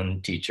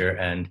well-known teacher,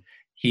 and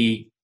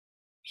he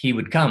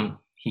would come.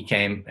 He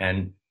came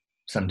and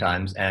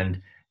sometimes,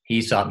 and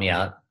he sought me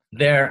out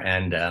there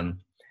and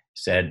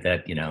said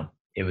that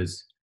it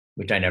was,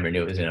 which I never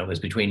knew it was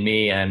between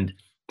me and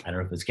I don't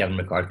know if it was Kevin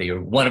McCarthy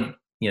or one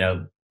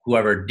of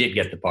whoever did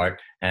get the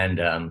part, and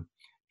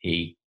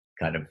he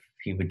kind of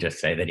he would just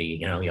say that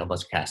he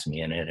almost cast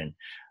me in it, and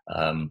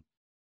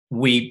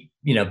we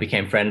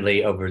became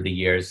friendly over the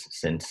years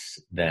since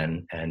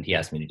then, and he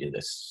asked me to do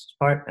this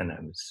part, and I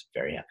was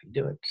very happy to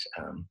do it.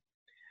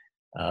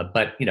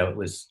 But it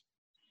was,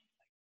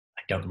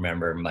 I don't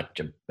remember much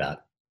about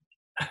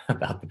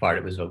about the part.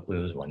 It was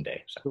one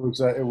day. So.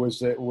 It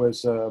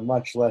was a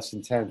much less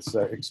intense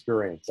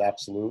experience.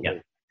 Absolutely. Yeah.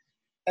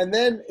 And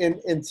then in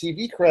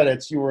TV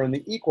credits, you were in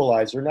The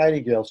Equalizer,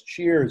 Nightingales,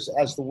 Cheers,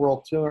 As the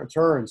World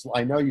Turns.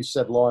 I know you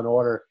said Law and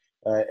Order.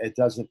 It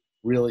doesn't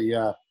really.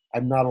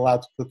 I'm not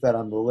allowed to put that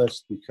on the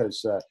list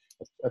because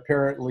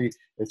apparently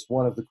it's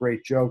one of the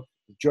great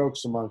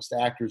jokes amongst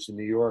actors in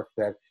New York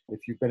that if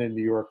you've been in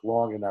New York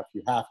long enough,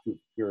 you have to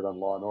appear on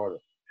Law and Order.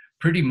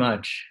 Pretty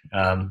much.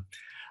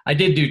 I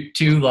did do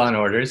 2 Law and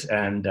Orders,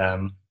 and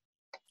I'm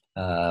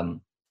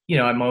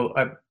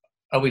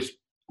always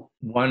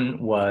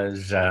one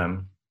was.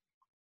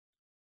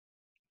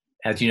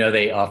 As you know,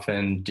 they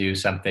often do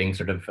something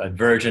sort of a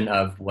version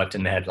of what's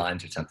in the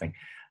headlines or something.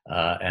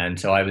 And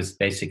so I was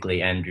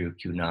basically Andrew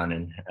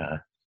Cunanan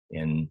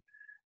in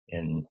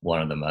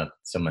one of them,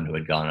 someone who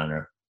had gone on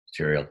a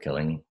serial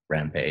killing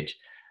rampage.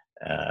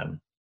 And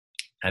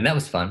that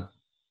was fun.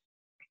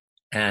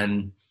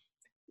 And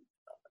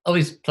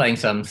always playing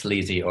some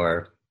sleazy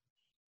or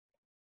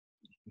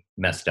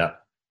messed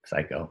up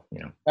psycho,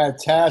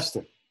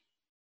 Fantastic.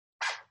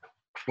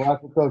 Well,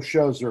 that's what those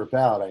shows are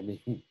about. I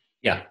mean,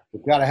 yeah.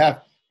 They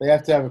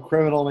have to have a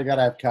criminal and they got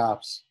to have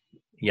cops.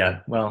 Yeah.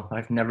 Well,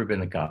 I've never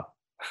been a cop.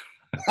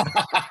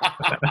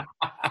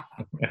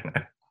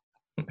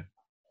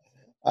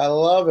 I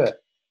love it.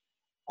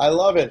 I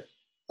love it.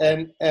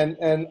 And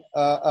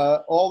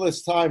all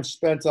this time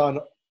spent on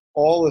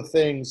all the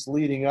things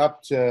leading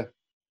up to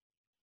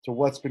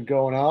what's been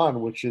going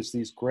on, which is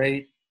these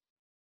great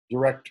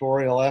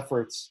directorial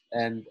efforts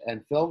and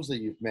films that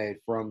you've made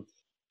from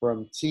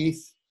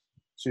Teeth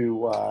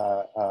to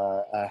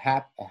a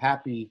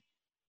happy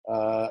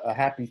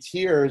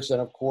Tears,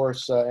 and of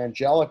course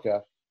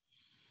Angelica.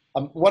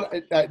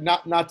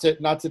 Not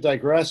to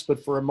digress,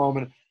 but for a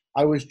moment,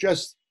 I was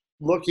just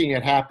looking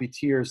at Happy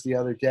Tears the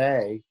other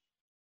day,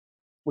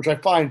 which I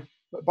find,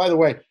 by the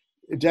way,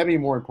 Demi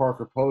Moore and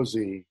Parker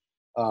Posey,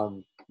 that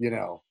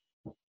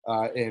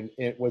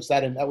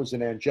was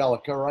in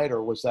Angelica, right?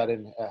 Or was that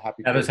in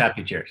Happy Tears? That was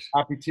Happy Tears.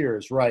 Happy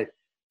Tears, right.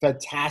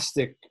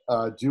 Fantastic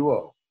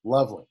duo.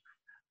 Lovely.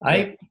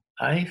 I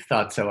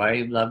thought so.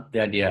 I loved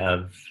the idea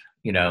of,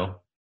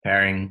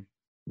 pairing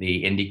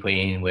the indie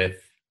queen with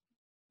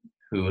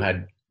who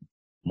had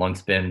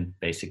once been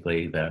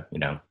basically the,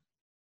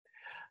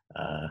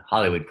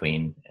 Hollywood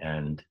queen,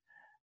 and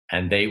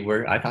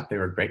I thought they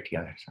were great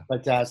together. So.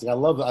 Fantastic. I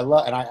love,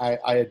 and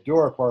I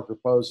adore Parker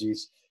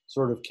Posey's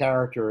sort of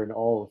character in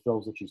all the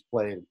films that she's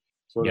played.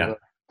 Sort of Yeah.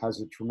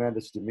 has a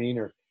tremendous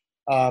demeanor.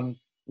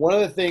 One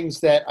of the things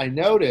that I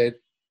noted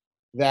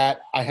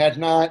that I had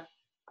not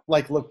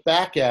like looked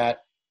back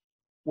at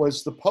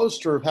was the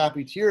poster of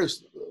Happy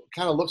Tears.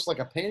 Kind of looks like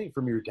a painting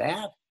from your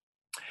dad.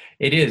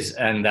 It is,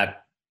 and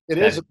It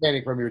is a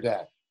painting from your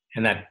dad.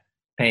 that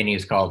painting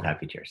is called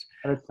Happy Tears.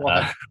 And it's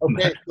like,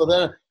 okay, so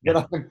then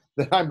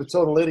I'm a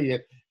total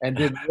idiot and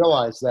didn't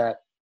realize that.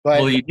 But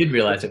Well, you did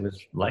realize it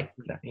was like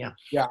that, yeah.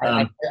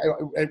 yeah,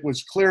 it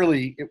was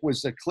clearly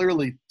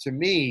to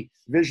me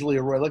visually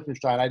a Roy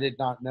Lichtenstein. I did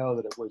not know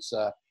that it was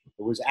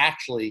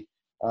actually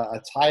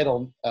a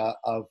title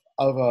of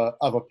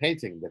a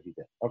painting that he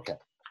did. Okay.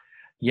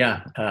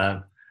 Yeah,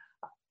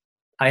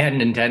 I had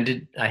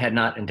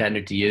not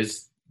intended to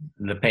use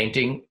the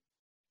painting.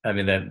 I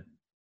mean,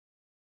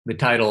 the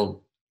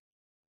title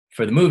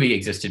for the movie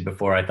existed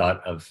before I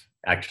thought of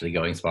actually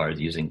going as far as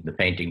using the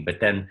painting. But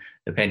then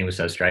the painting was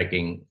so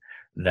striking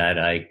that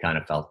I kind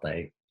of felt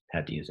I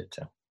had to use it.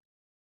 So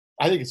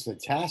I think it's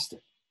fantastic.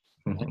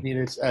 I mean,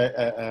 it's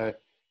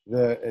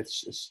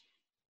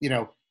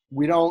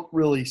we don't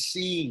really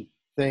see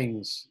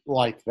things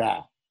like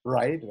that,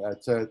 right?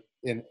 It's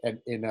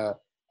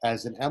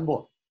as an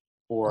emblem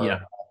for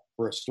a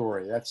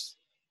story. I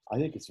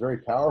think it's very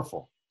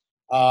powerful.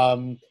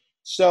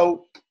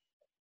 So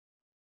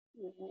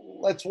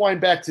let's wind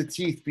back to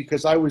Teeth,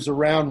 because I was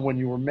around when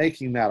you were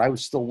making that. I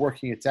was still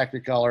working at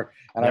Technicolor,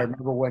 and I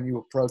remember when you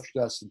approached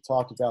us and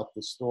talked about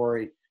the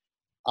story.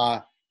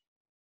 I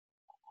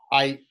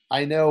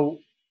know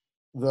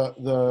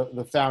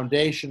the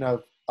foundation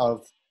of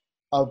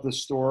the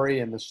story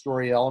and the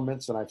story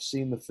elements, and I've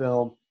seen the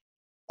film.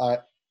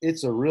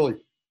 It's a really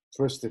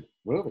twisted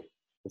movie.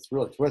 It's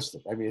really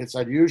twisted. I mean, it's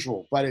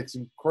unusual, but it's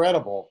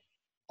incredible.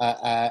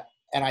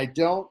 And I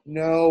don't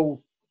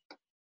know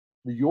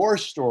your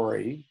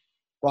story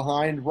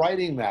behind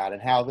writing that and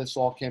how this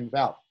all came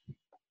about.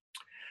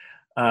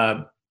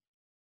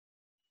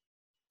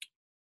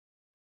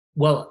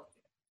 Well,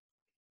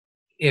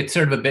 it's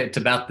sort of it's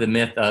about the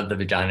myth of the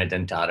vagina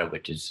dentata,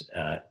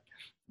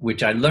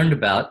 which I learned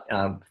about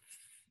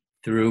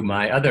through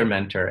my other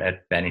mentor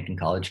at Bennington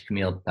College,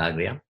 Camille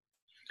Paglia,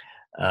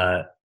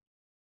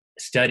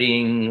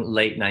 studying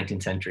late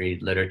 19th century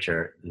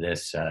literature.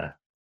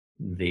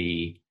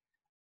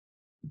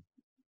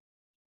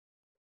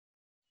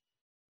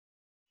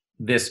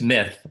 This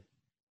myth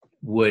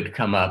would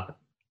come up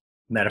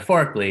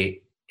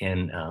metaphorically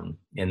in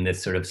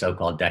this sort of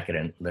so-called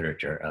decadent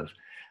literature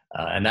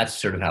and that's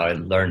sort of how I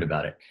learned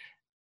about it.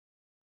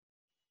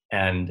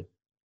 And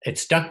it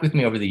stuck with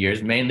me over the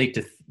years, mainly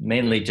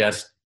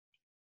just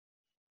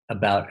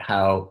about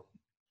how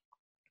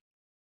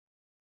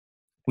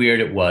weird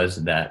it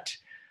was that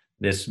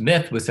this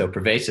myth was so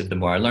pervasive. The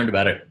more I learned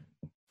about it,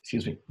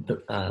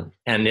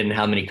 and in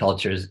how many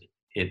cultures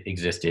it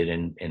existed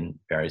in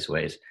various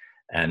ways.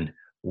 And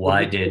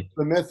why did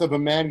the myth of a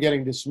man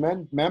getting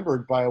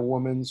dismembered by a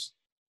woman's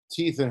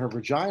teeth in her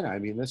vagina? I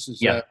mean, this is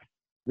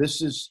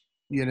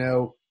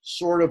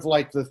sort of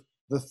like the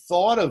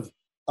thought of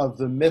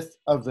the myth,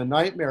 of the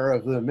nightmare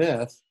of the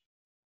myth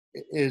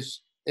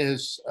is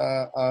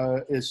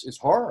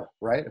horror,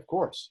 right? Of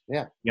course,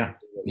 yeah.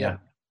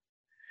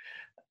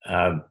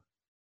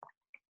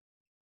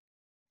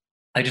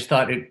 I just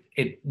thought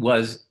it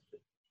was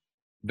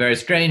very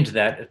strange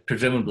that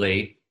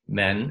presumably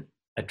men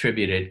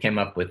came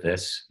up with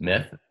this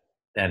myth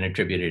and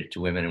attributed it to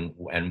women,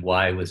 and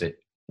why was it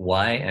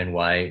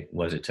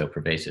so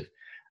pervasive?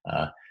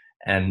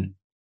 And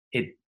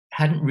it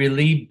hadn't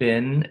really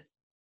been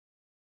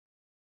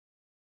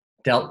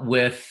dealt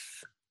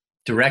with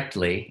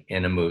directly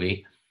in a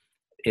movie.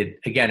 It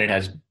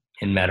has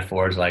in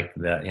metaphors, like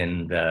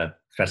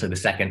especially the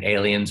second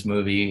Aliens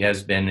movie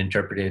has been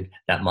interpreted,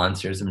 that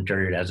monster is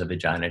interpreted as a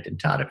vagina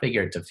dentata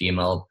figure. It's a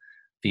female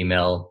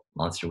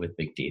monster with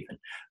big teeth. And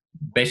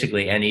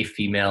basically any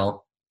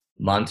female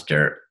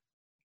monster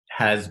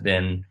has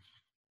been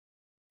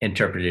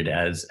interpreted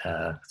as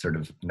a sort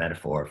of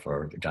metaphor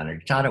for vagina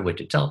dentata,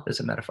 which itself is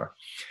a metaphor.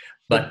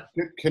 But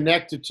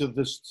connected to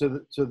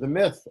the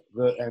myth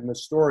and the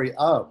story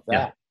of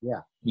that.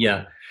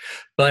 Yeah.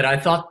 But I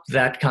thought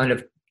that kind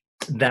of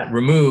that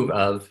remove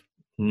of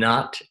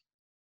not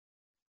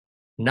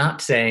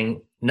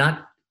showing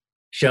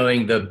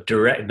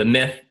the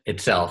myth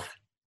itself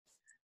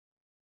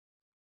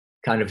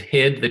kind of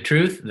hid the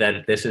truth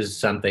that this is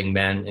something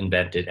men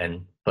invented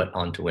and put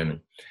onto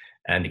women.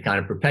 And it kind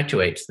of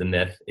perpetuates the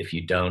myth if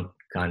you don't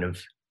kind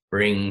of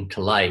bring to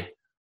light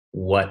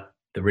what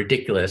the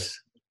ridiculousness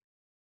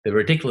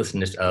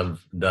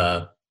of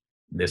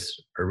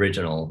this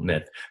original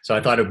myth. So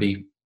I thought it would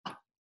be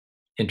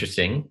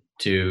interesting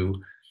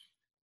to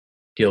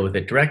deal with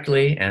it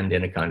directly and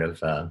in a kind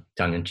of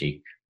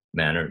tongue-in-cheek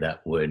manner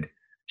that would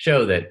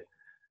show that,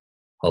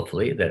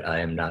 hopefully, that I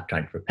am not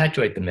trying to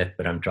perpetuate the myth,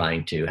 but I'm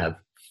trying to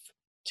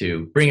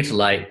bring it to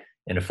light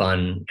in a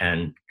fun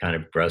and kind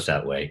of gross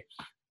out way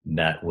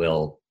that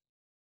will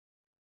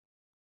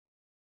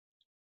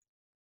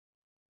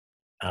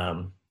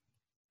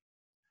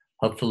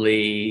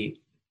hopefully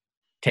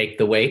take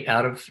the weight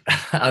out of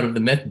out of the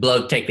myth,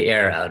 take the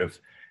air out of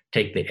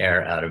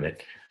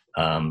it,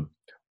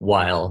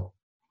 while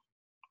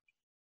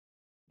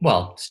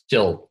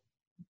still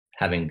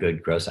having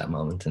good gross out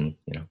moments, and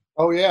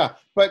Oh yeah,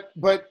 but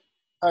we're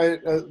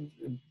going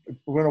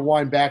to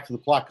wind back to the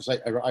plot because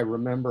I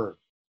remember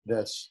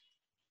this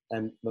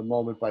and the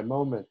moment by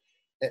moment.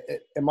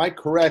 Am I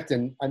correct?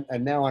 And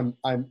now I'm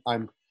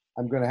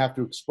going to have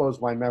to expose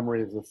my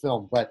memory of the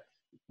film. But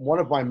one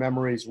of my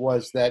memories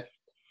was that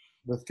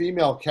the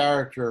female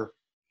character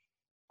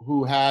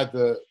who had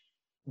the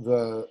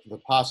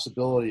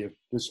possibility of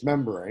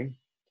dismembering,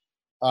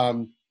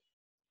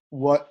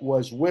 what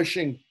was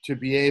wishing to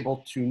be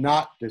able to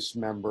not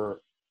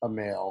dismember a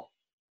male,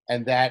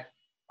 and that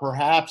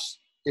perhaps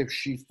if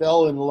she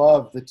fell in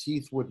love, the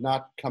teeth would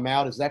not come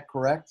out. Is that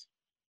correct?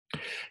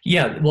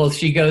 Yeah, well,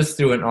 she goes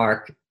through an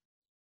arc,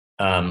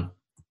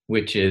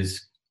 which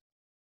is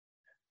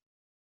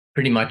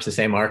pretty much the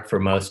same arc for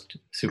most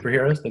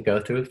superheroes that go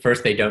through.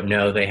 First, they don't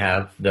know they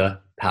have the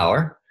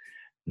power.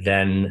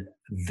 Then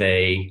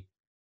they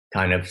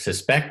kind of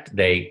suspect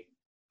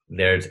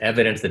there's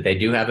evidence that they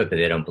do have it, but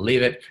they don't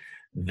believe it.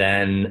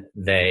 Then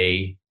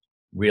they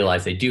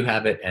realize they do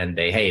have it, and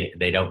they hate it.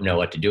 They don't know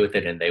what to do with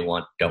it, and they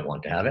don't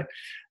want to have it.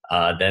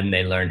 Then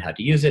they learn how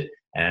to use it,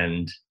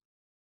 and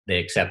they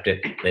accept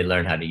it. They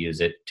learn how to use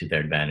it to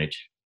their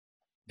advantage.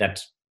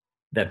 That's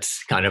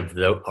kind of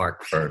the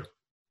arc for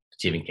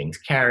Stephen King's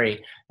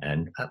Carrie,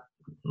 and I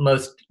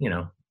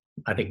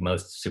think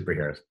most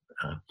superheroes.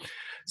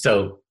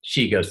 So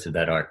she goes through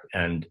that arc,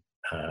 and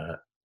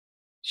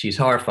she's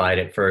horrified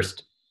at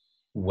first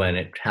when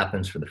it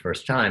happens for the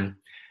first time,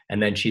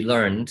 and then she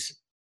learns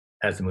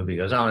as the movie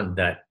goes on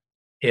that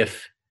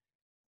if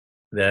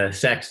the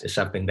sex is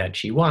something that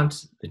she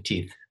wants, the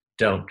teeth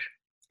don't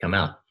come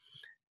out,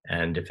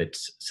 and if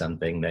it's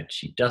something that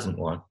she doesn't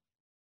want,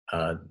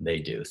 they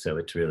do. So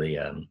it's really,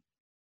 and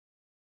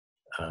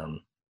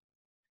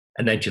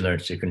then she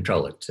learns to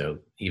control it. So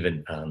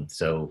even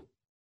so,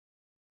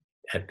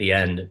 at the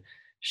end,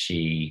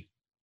 she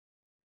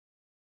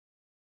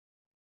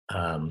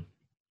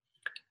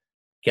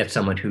get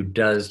someone who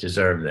does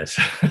deserve this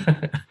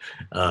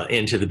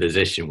into the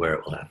position where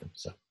it will happen.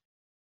 So,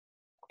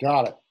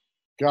 got it.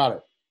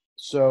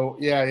 So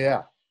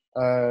yeah.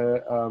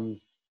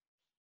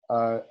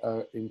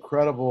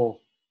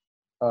 Incredible,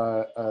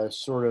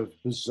 sort of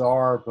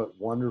bizarre but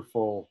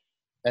wonderful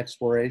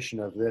exploration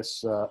of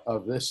this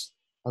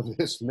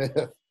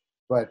myth,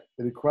 but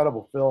an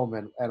incredible film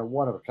and a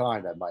one of a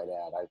kind, I might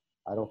add.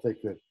 I don't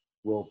think that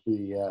we'll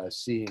be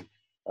seeing.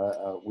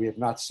 We have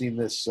not seen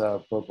this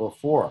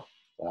before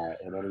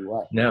in any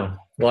way. No.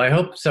 Well, I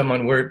hope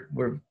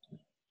we're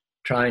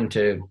trying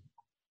to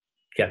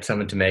get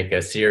someone to make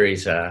a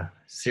series out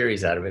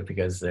of it,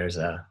 because there's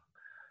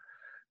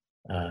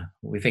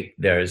we think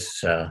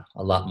there's a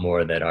lot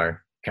more that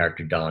our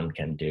character Dawn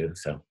can do.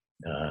 So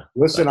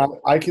listen,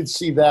 I could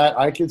see that.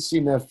 I could see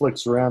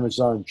Netflix or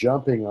Amazon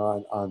jumping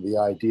on the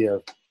idea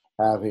of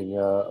having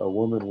a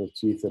woman with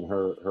teeth in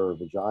her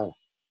vagina.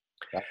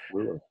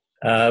 Absolutely.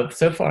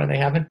 So far they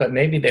haven't, but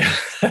maybe they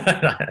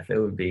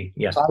would be.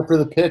 Yeah. Time for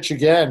the pitch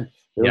again.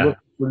 They're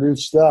looking for new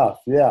stuff.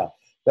 Yeah,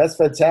 that's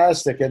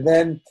fantastic. And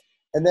then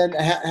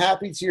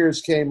Happy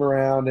Tears came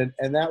around,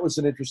 and that was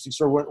an interesting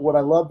story. What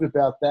I loved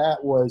about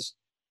that was,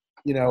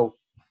 the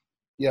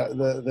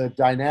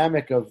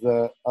dynamic of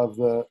the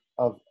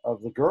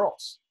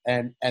girls,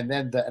 and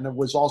it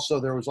was also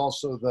there was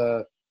also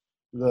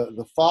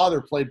the father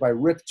played by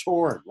Rip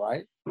Torn,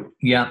 right?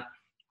 Yeah.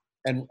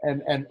 And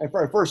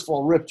first of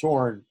all, Rip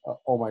Torn,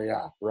 oh my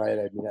God, right?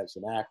 I mean, as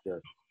an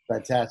actor,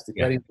 fantastic.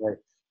 Yeah. Anyway,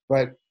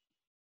 but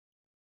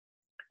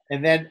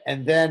and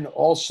then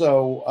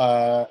also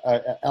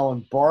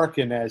Ellen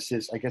Barkin as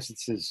his, I guess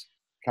it's his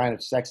kind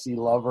of sexy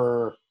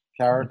lover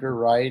character,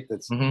 right?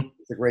 It's a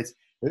great,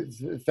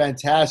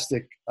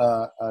 fantastic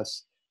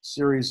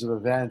series of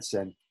events,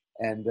 and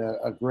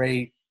a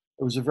great.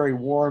 It was a very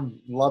warm,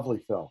 lovely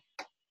film.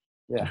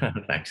 Yeah.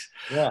 Thanks.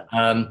 Yeah.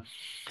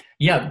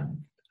 Yeah.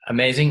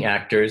 Amazing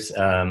actors.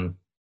 That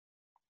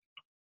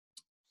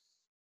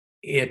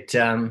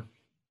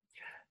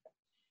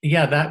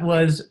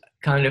was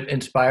kind of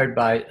inspired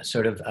by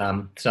sort of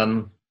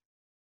some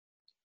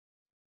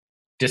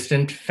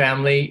distant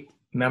family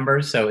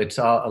members. So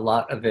a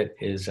lot of it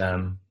is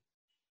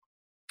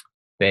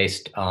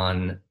based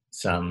on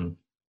some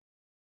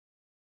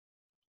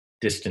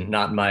distant,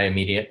 not my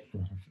immediate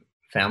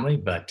family,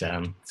 but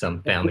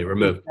some family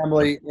removed.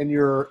 Family in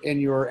your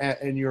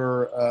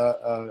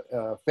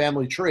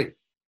family tree.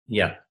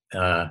 Yeah,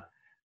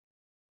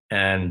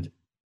 and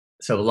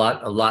so a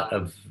lot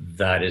of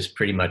that is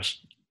pretty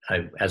much,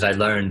 as I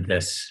learned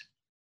this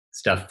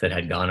stuff that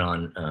had gone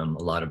on,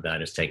 a lot of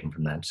that is taken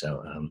from that.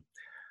 So,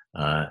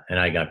 and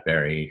I got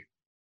very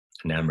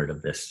enamored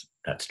of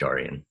that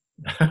story and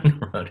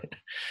wrote it.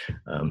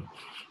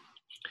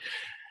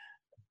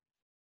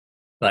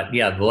 But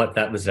yeah,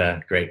 that was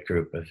a great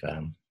group of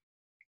actors.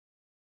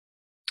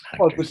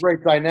 Well, it's a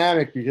great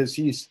dynamic because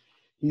he's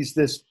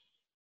this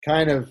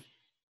kind of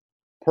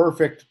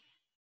perfect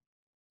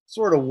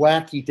sort of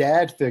wacky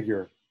dad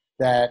figure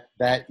that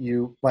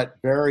you,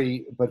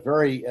 very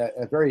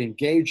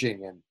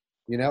engaging and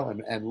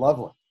and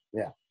lovely.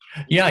 Yeah.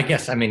 Yeah, I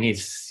guess. I mean,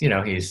 he's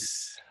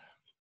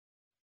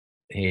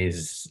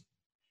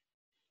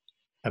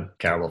a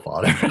terrible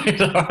father.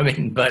 I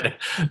mean,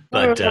 No,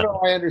 but no,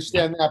 no, I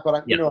understand that,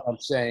 but yeah, what I'm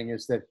saying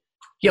is that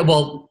yeah.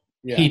 Well,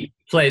 yeah, he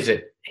plays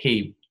it.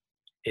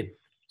 It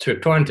to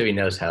Torrance, he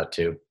knows how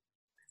to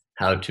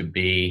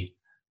be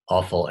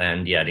awful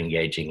and yet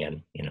engaging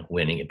and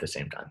winning at the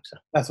same time. So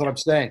that's what I'm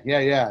saying. Yeah,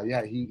 yeah,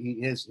 yeah.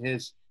 His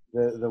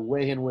the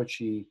way in which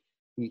he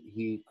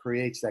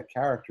creates that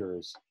character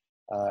is,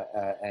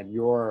 and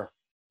your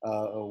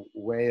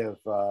way of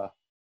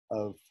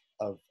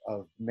of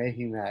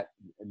making that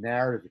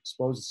narrative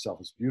expose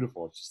itself is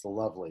beautiful. It's just a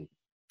lovely.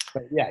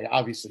 But yeah,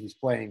 obviously he's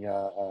playing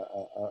a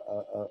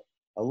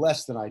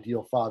less than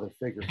ideal father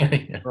figure for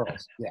yeah.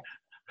 girls. Yeah.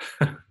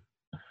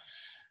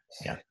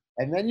 Yeah.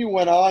 And then you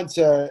went on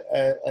to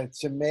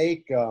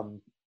make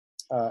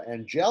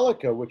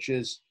Angelica, which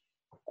is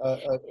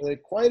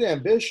quite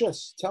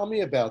ambitious. Tell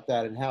me about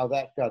that and how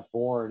that got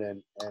born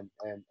and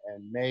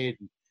made.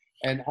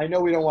 And I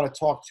know we don't want to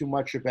talk too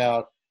much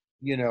about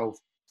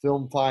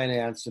film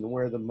finance and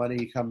where the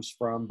money comes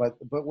from, but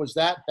was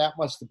that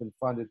must have been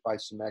funded by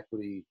some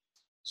equity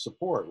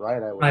support,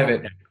 right? I would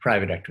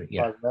Private equity.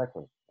 Yeah.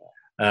 private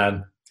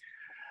equity.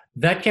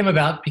 That came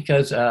about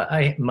because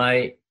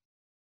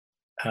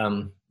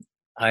um,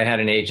 I had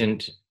an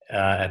agent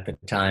at the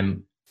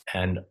time,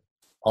 and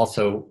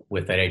also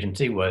with that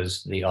agency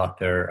was the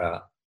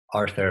author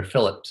Arthur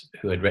Phillips,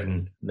 who had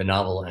written the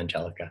novel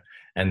Angelica,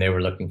 and they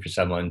were looking for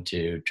someone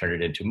to turn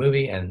it into a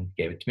movie, and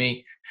gave it to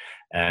me,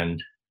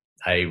 and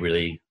I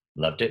really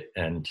loved it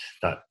and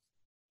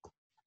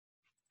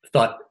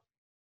thought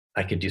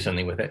I could do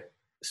something with it.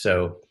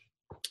 So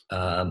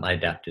I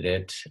adapted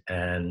it,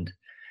 and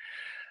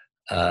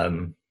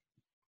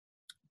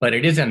but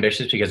it is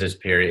ambitious because it's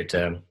period.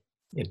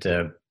 It's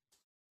a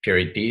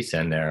period piece,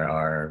 and there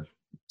are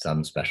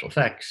some special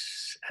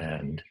effects.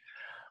 And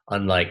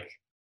unlike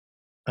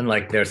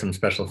there are some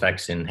special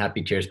effects in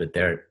Happy Tears, but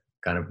they're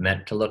kind of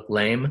meant to look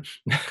lame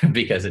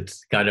because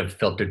it's kind of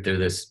filtered through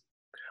this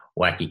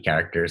wacky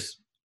character's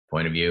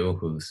point of view,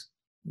 who's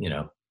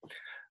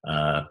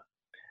I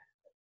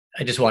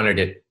just wanted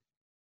it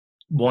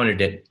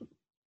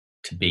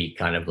to be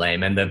kind of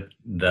lame. And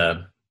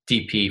the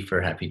DP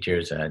for Happy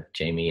Tears,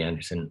 Jamie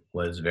Anderson,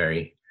 was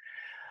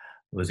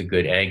a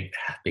good egg,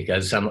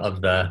 because some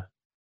of the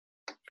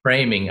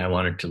framing I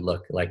wanted to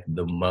look like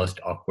the most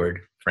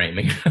awkward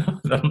framing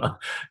of them,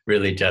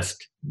 really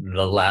just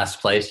the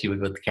last place you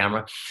would put the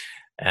camera.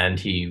 And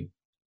he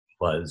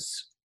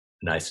was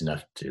nice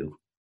enough to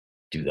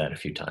do that a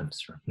few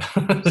times.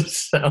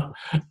 So,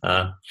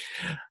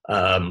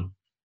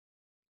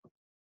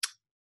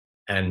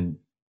 and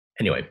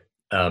anyway,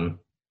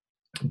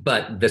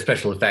 but the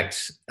special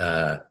effects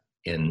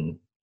in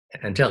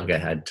Angelica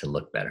had to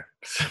look better.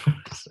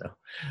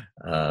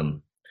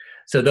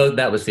 So though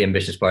that was the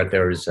ambitious part,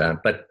 there was,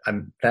 but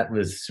that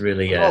was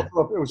really. It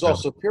was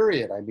also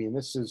period. I mean,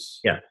 this is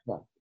yeah.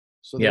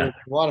 So there were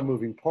a lot of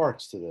moving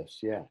parts to this.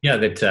 Yeah. Yeah,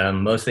 that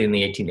mostly in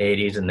the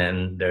 1880s, and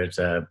then there's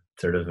a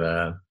sort of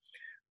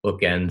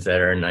bookends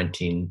that are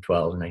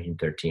 1912,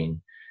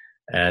 1913,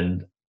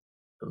 and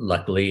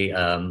luckily,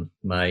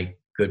 my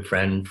good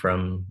friend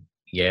from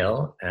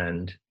Yale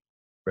and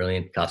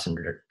brilliant costume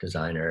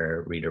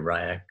designer Rita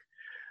Ryak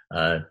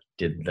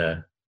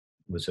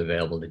was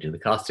available to do the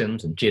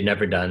costumes, and she had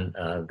never done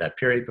that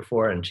period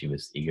before, and she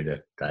was eager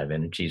to dive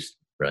in, and she's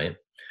brilliant.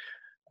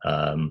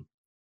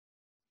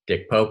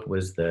 Dick Pope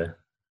was the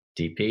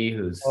DP,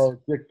 who's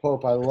Dick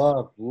Pope, I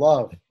love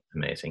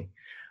amazing,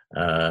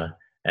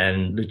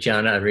 and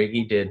Luciana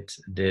Arrighi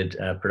did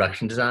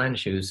production design.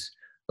 She was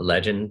a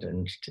legend,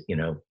 and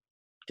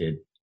did,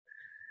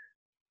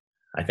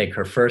 I think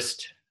her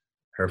first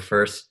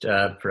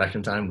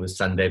production time was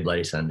Sunday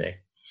Bloody Sunday.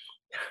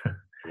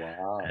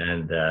 Wow.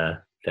 And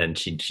then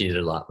she did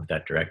a lot with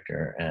that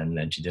director, and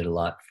then she did a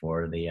lot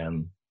for the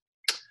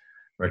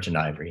Merchant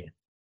Ivory.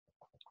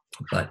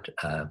 But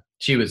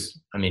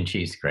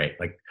she's great.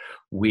 Like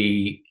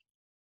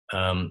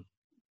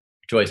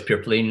Joyce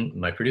Purpleen,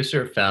 my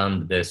producer,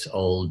 found this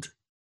old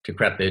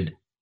decrepit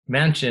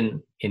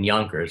mansion in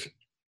Yonkers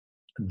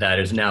that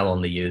is now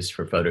only used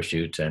for photo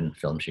shoots and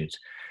film shoots.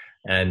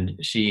 And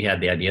she had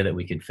the idea that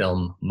we could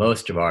film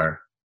most of our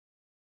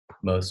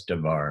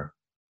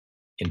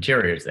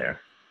interiors there.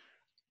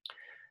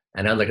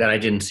 And I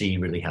didn't see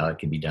really how it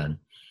could be done.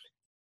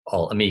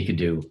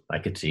 I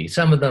could see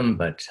some of them,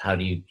 but how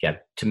do you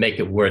get to make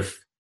it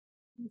worth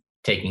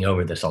taking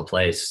over this whole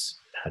place?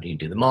 How do you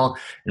do them all?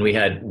 And we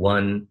had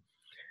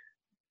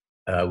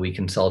we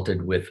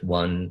consulted with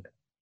one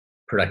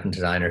production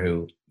designer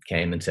who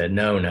came and said,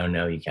 no,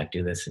 you can't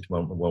do this. It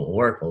won't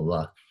work, blah,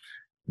 blah.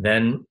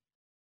 Then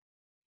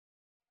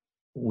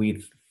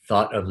we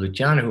thought of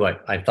Luciana, who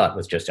I thought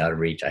was just out of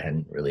reach. I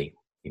hadn't really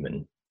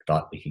even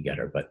thought we could get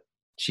her, but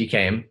she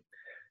came,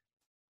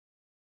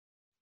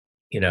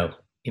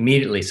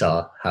 immediately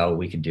saw how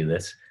we could do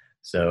this.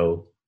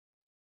 So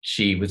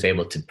she was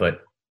able to put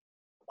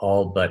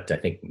all but I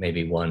think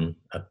maybe one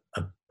a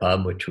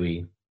pub, which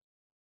we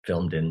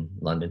filmed in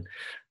London,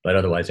 but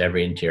otherwise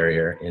every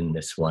interior in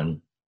this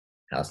one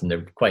house, and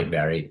they're quite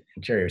varied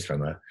interiors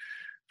from a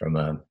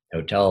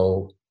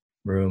hotel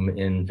room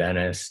in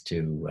Venice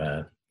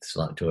to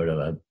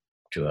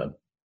to a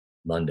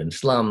London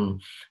slum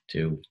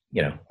to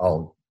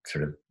all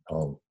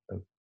a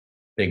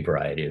big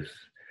variety of.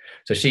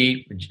 So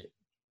she,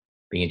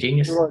 being a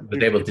genius, was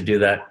able to do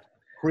that.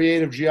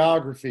 Creative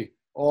geography.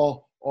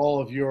 All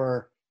of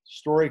your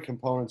story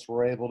components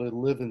were able to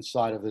live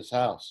inside of this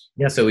house.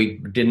 Yeah, so we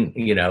didn't,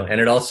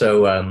 and it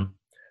also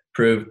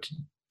proved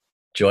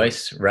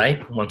Joyce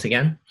right once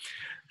again.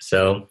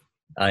 So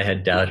I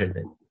had doubted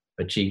it,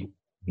 but she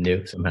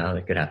knew somehow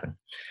it could happen,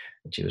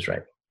 and she was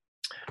right.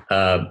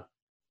 I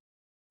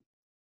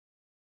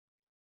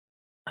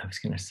was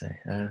going to say,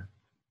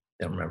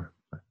 don't remember.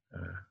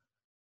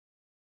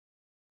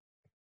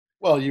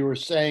 Well, you were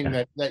saying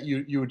that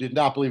you did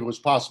not believe it was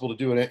possible to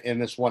do it in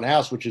this one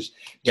house, which is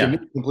to me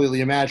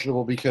completely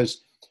imaginable,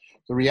 because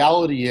the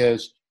reality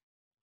is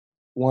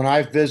when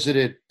I've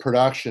visited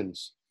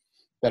productions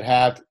that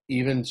have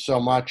even so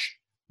much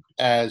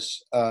as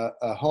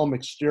a home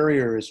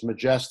exterior as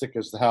majestic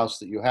as the house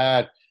that you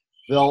had,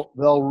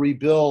 they'll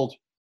rebuild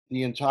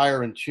the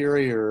entire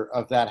interior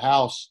of that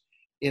house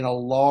in a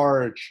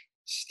large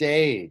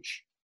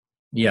stage.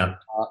 Yeah.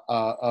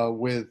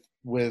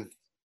 With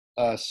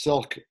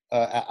silk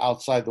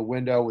outside the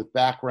window with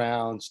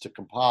backgrounds to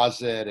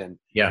composite, and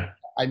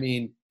I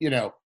mean,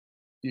 you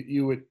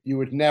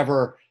would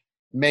never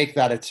make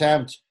that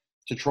attempt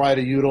to try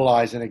to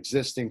utilize an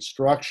existing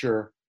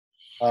structure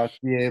to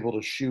be able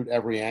to shoot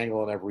every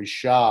angle and every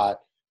shot,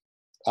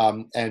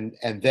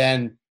 and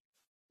then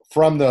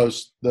from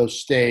those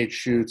stage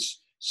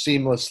shoots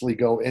seamlessly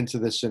go into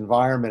this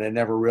environment and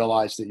never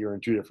realize that you're in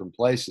two different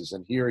places.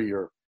 And here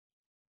you're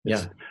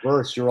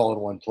you're all in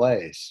one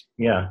place.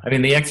 Yeah, I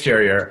mean, the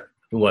exterior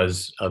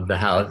was of the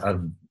house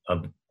of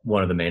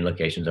one of the main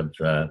locations of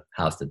the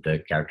house that the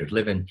characters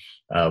live in.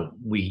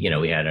 We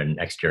had an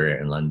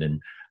exterior in London,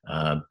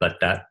 but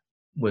that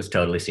was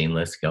totally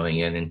seamless going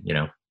in,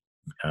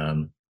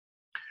 and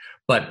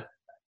but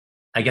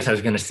I guess I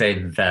was going to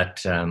say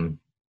that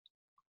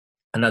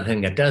another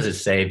thing that does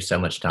is save so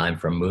much time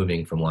from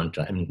moving from one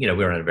to, we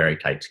were on a very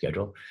tight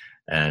schedule,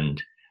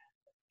 and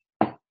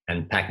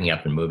packing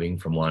up and moving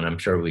from one. I'm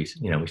sure we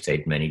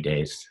saved many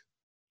days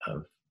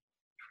of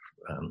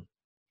from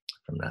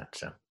that.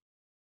 So,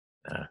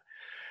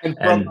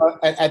 and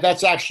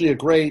that's actually a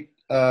great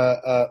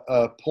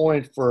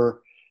point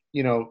for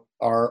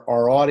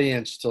our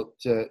audience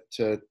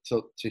to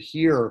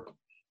hear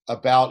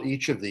about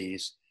each of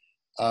these,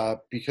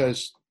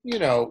 because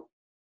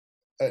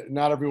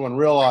not everyone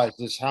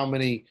realizes how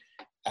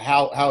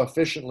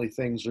efficiently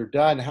things are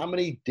done. How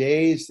many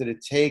days did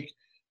it take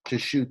to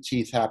shoot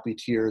Teeth, Happy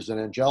Tears, and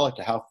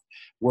Angelica? How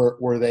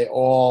were they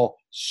all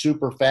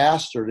super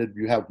fast, or did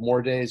you have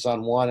more days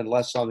on one and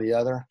less on the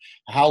other?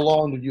 How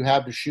long did you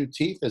have to shoot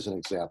Teeth, as an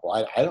example?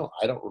 I don't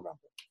remember.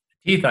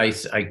 Teeth, I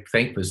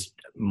think, was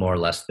more or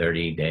less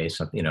 30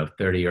 days,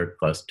 30 or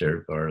close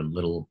to, or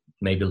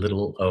maybe a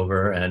little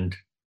over, and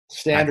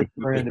standard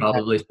was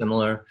probably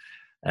similar.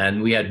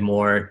 And we had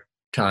more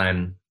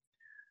time.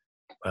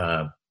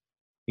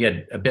 We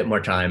had a bit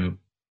more time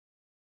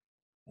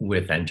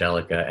with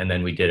Angelica, and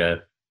then we did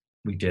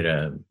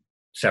a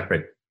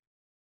separate,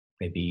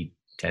 maybe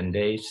 10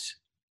 days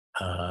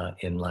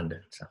in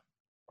London. So.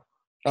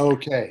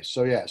 Okay,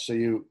 so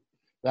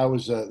that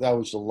was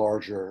a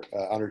larger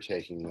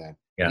undertaking then,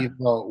 even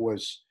though it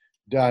was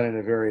done in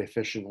a very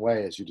efficient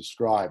way, as you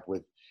described,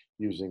 with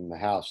using the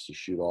house to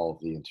shoot all of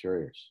the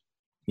interiors.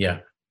 Yeah,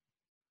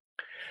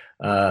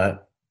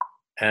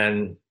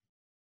 and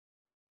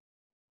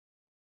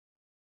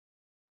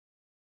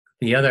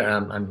the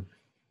other,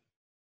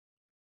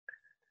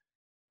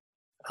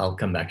 I'll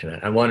come back to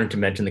that. I wanted to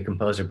mention the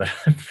composer, but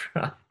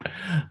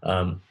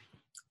I'm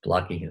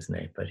blocking his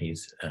name. But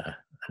he's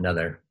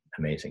another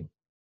amazing,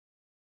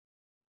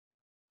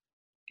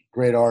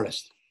 great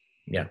artist.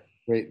 Yeah,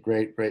 great.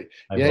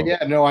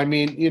 Yeah. No, I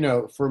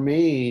mean, for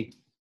me,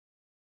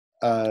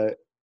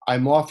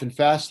 I'm often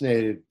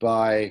fascinated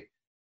by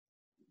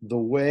the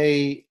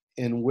way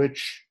in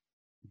which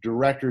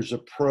directors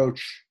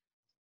approach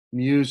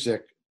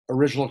music,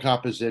 original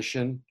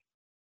composition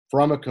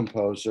from a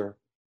composer,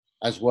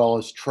 as well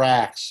as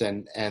tracks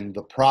and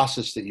the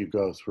process that you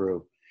go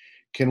through.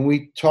 Can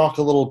we talk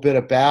a little bit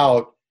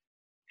about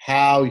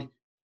how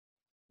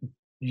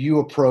you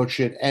approach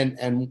it,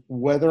 and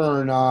whether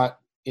or not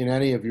in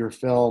any of your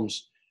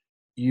films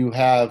you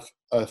have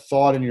a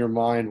thought in your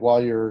mind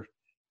while you're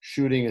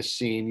shooting a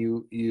scene,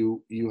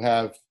 you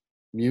have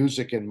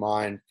music in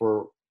mind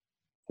for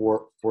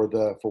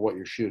what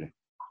you're shooting?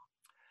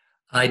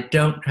 I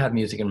don't have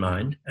music in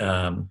mind.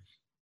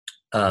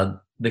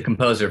 The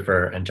composer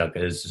for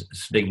Angelica is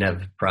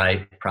Zbigniew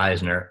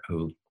Preisner,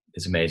 who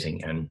is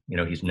amazing, and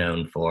he's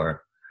known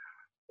for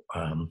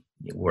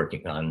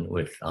working on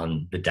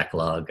the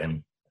Decalogue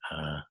and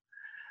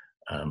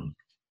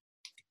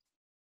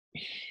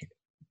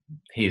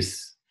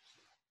he's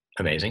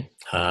amazing.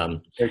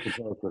 Great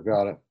composer,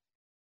 got it.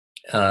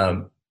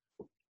 Um,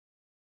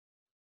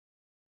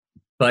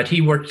 but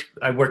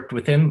I worked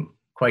with him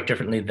quite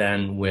differently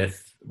than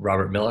with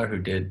Robert Miller, who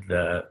did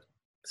the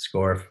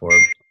score for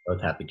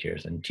both Happy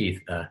Tears and Teeth.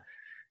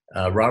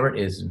 Robert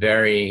is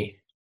very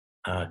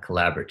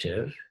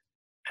collaborative,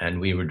 and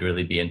we would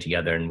really be in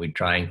together, and we'd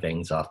trying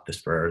things off the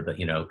spur, that,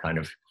 you know, kind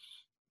of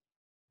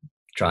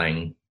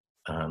trying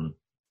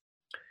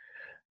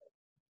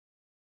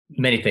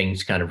many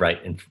things kind of right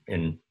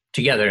in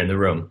together in the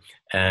room.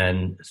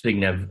 And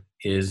Zbigniew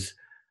is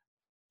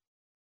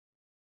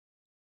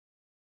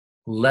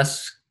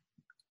less,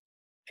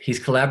 he's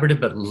collaborative,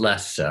 but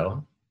less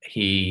so.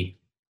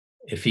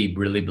 If he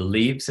really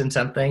believes in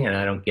something and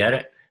I don't get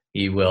it,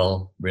 he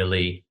will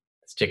really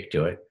stick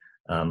to it.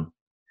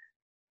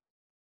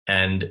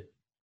 And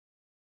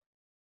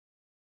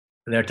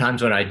there are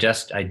times when I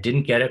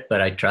didn't get it,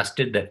 but I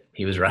trusted that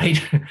he was right.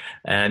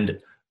 And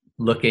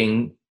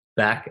looking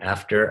back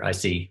after, I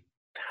see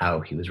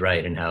how he was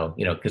right, and how,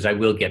 you know, because I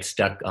will get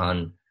stuck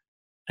on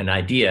an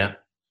idea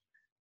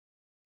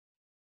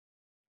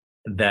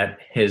that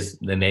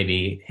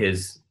maybe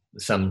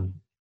some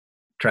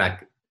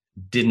track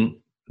didn't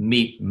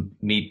meet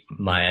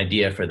my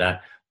idea for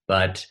that,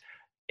 but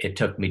it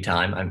took me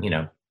time.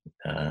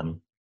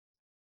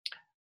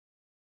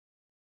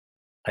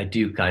 I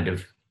do kind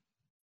of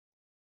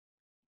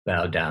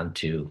bow down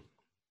to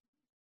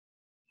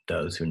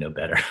those who know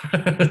better.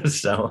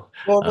 So,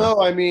 well,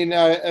 no, I mean,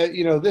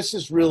 you know, this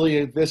is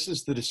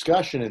the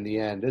discussion in the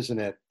end, isn't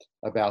it,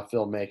 about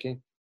filmmaking?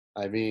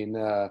 I mean,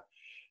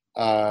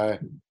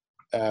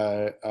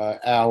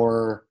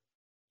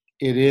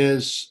 it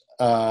is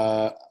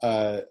a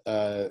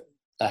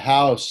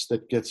house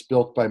that gets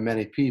built by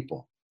many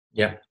people.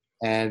 Yeah.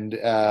 And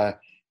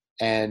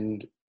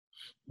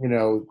you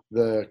know,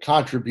 the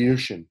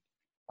contribution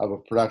of a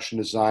production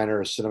designer,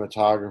 a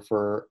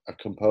cinematographer, a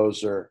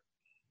composer,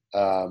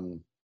 are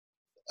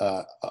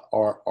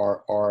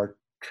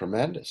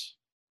tremendous,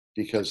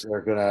 because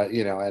they're gonna,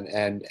 you know,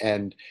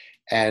 and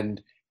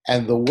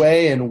the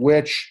way in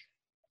which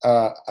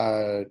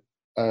a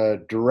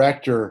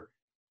director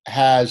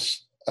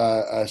has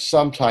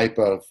some type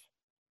of,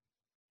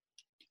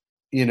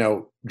 you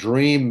know,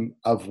 dream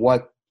of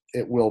what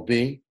it will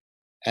be,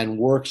 and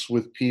works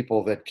with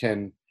people that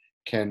can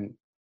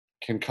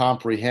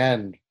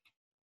comprehend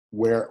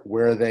where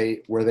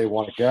they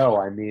want to go.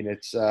 I mean,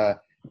 it's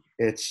a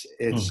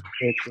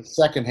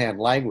secondhand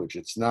language.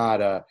 It's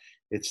not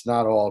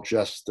all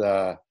just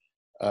a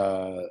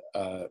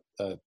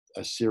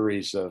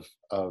series of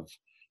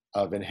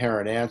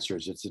inherent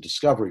answers. It's a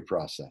discovery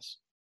process.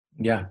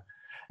 Yeah.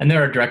 And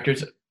there are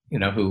directors, you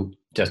know, who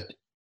just,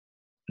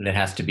 it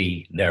has to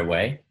be their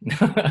way.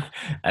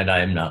 And I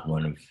am not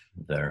one of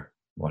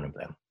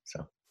them.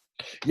 So.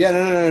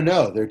 Yeah,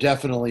 no. There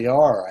definitely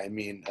are. I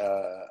mean,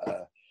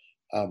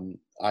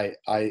 I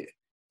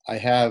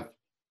have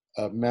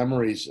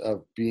memories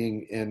of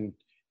being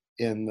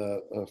in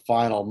the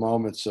final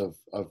moments of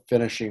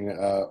finishing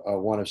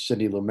one of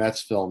Sidney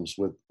Lumet's films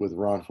with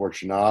Ron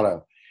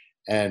Fortunato,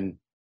 and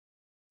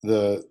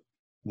the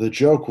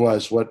joke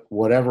was,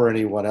 whatever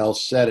anyone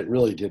else said, it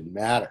really didn't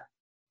matter.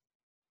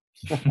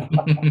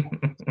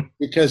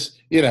 Because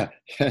you know,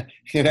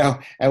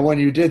 and when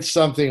you did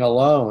something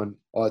alone,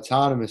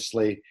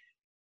 autonomously,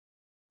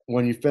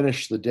 when you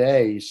finished the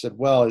day, you said,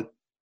 well, it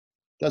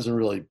doesn't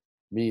really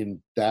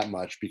mean that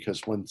much,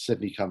 because when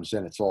Sidney comes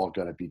in, it's all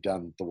going to be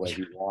done the way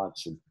he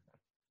wants, and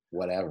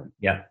whatever.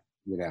 Yeah.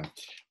 You know,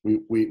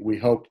 we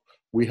hope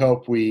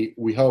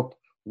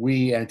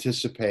we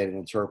anticipate and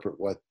interpret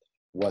what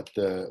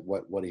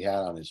he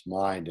had on his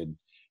mind,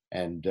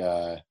 and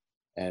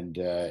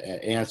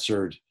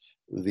answered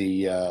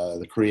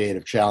the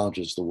creative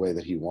challenges the way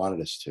that he wanted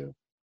us to.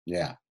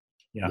 Yeah.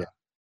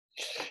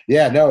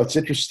 No, it's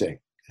interesting.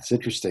 It's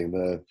interesting,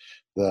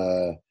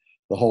 the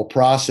whole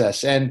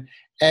process, and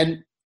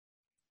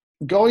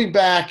going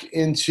back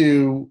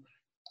into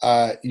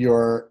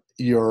your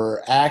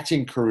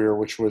acting career,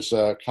 which was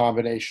a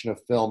combination of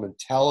film and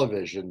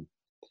television.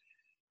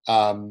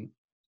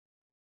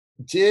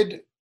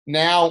 Did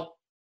now,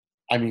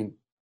 I mean,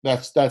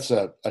 that's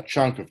a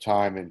chunk of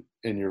time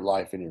in your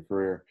life, in your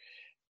career.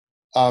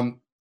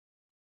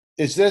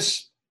 Is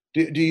this,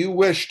 do you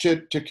wish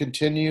to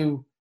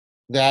continue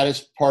that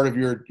as part of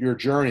your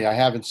journey? I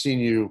haven't seen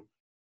you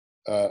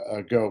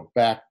go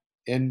back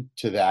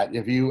into that.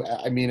 Have you?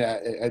 I mean,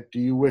 do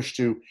you wish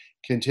to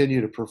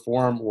continue to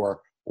perform,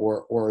 or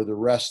the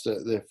rest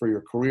for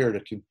your career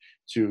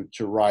to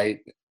write,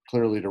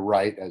 clearly to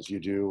write as you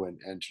do,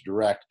 and to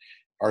direct?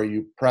 Are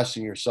you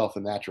pressing yourself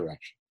in that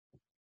direction?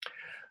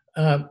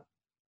 I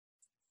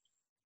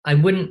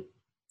wouldn't.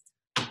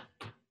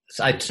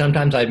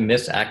 Sometimes I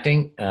miss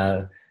acting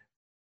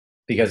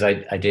because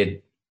I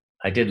did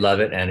love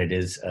it, and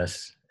it's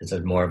a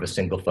more of a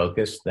single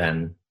focus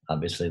than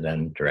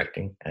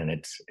directing, and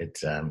it's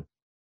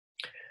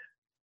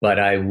but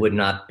I would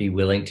not be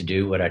willing to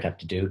do what I'd have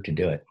to do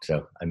it.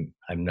 So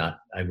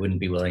I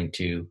wouldn't be willing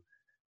to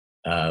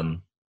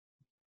um,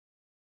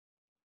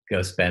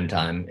 go spend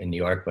time in New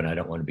York when I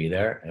don't want to be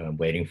there and I'm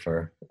waiting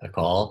for a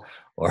call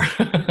or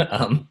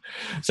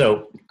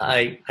so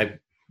I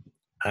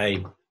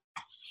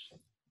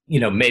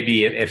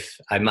maybe if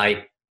I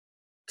might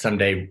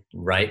someday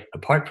write a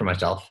part for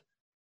myself,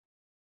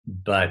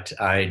 but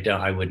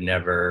I would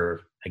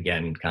never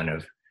again kind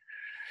of,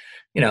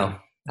 you know,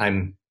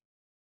 I'm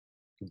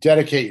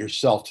Dedicate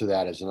yourself to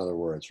that, is in other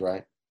words,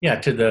 right? yeah,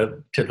 to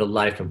the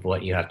life of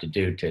what you have to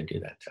do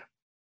that. So,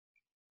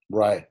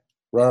 Right,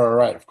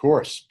 right. Of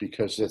course,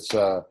 because it's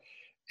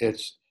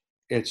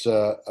it's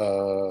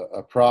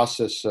a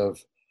process of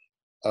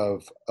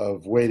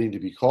waiting to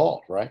be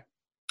called, right?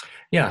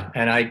 yeah,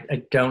 and I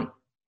don't,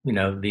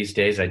 these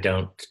days I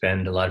don't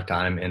spend a lot of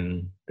time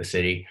in the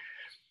city,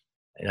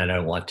 and I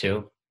don't want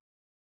to,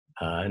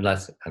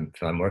 unless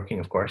if I'm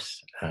working, of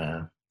course.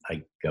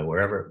 I go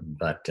wherever,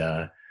 but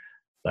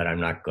I'm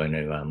not going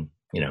to,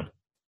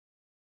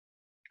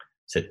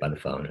 sit by the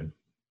phone and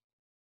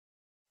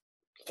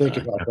Think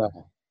about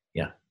that.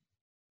 yeah,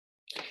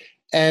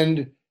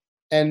 And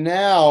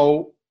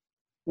now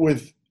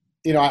with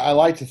I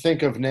like to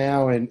think of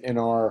now in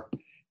our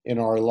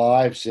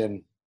lives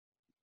in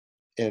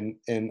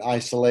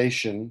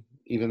isolation,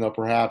 even though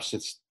perhaps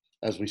it's,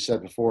 as we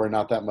said before,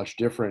 not that much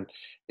different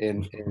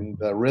in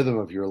the rhythm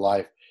of your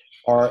life.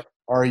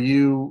 Are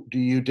you do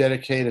you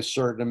dedicate a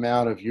certain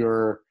amount of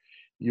your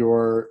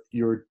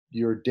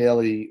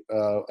daily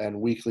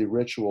and weekly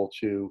ritual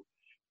to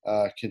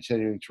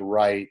continuing to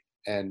write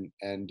and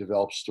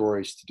develop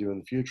stories to do in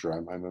the future?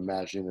 I'm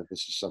imagining that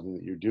this is something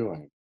that you're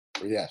doing.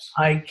 Yes.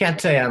 I can't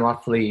say I'm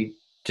awfully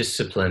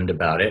disciplined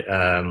about it.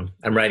 I'm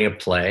writing a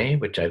play,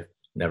 which I've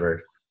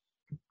never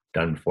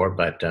done before,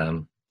 but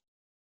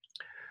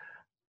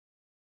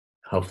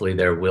hopefully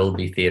there will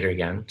be theater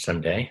again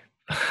someday.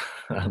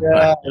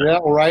 Yeah, yeah,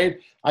 right.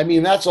 I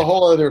mean, that's a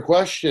whole other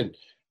question,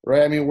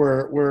 right? I mean,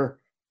 we're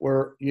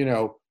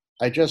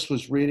I just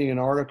was reading an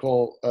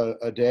article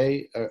a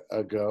day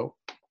ago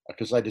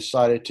because I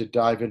decided to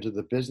dive into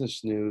the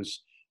business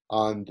news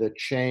on the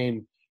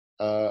chain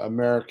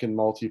American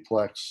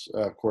Multiplex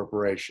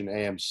Corporation,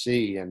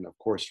 AMC, and of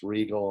course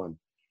Regal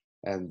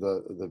and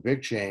the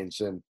big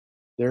chains, and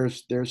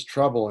there's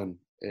trouble in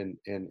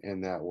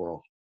that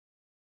world.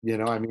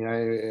 I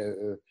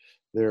mean,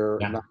 they're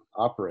Yeah, not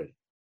operating.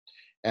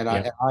 And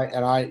yeah,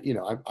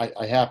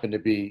 I happen to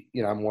be,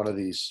 I'm one of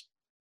these,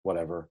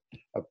 whatever,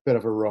 a bit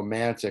of a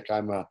romantic.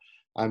 I'm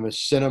a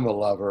cinema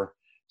lover,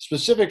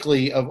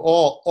 specifically of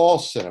all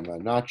cinema,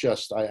 not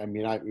just,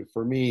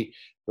 for me,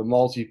 the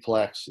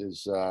multiplex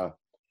is a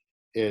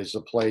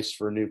place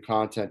for new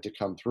content to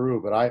come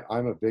through. But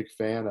I'm a big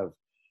fan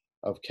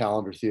of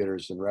calendar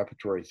theaters and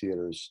repertory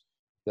theaters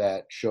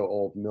that show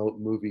old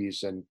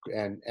movies and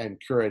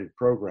curated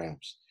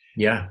programs.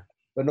 yeah,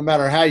 But no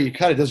matter how you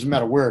cut it, doesn't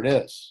matter where it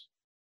is.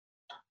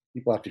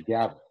 People have to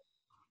gather.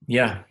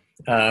 yeah.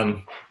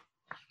 Um,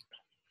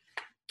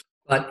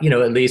 but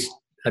at least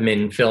I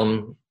mean,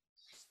 film.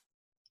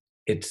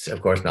 It's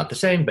of course not the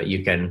same, but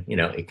you can,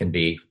 it can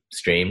be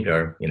streamed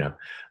or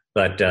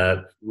but It's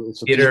a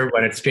piece. theater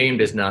when it's streamed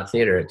is not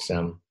theater. It's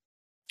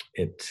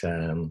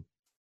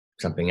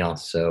something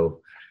else.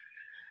 So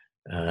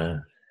uh,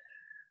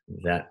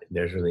 that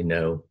there's really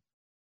no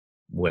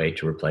way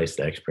to replace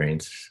that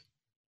experience.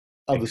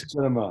 Of the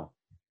cinema.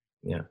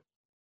 Yeah,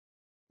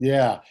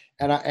 Yeah,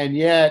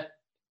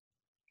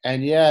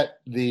 and yet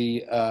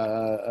the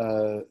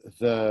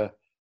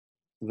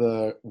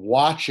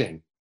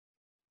watching,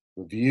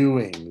 the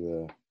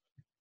viewing,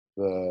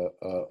 the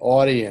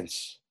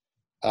audience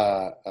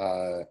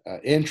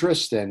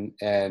interest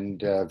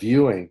and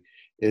viewing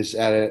is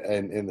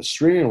in the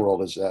streaming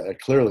world is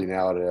clearly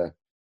now at an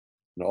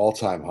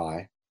all-time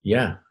high,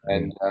 yeah,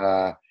 and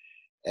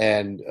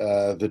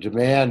the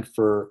demand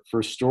for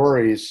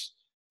stories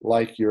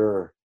like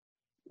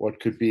what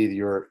could be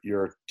your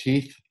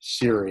Teeth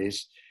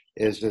series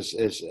is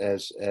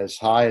as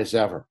high as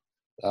ever.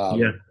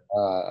 yeah,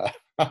 Um,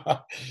 uh,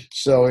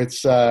 so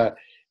it's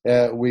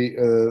we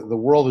the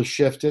world has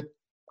shifted,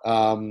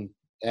 um,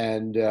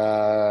 and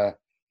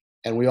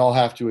we all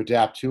have to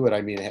adapt to it.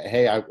 I mean,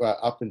 hey,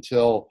 up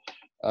until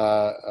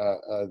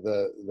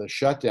the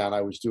shutdown,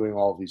 I was doing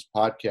all of these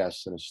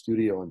podcasts in a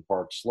studio in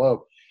Park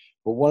Slope.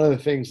 But one of the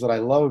things that I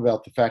love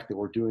about the fact that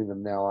we're doing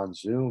them now on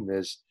Zoom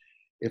is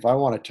if I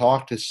want to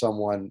talk to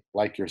someone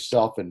like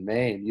yourself in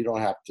Maine, you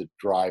don't have to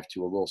drive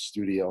to a little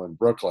studio in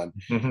Brooklyn.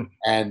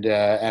 And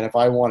if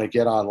I want to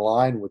get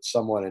online with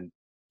someone in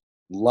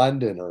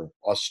London or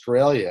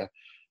Australia,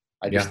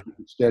 I just yeah,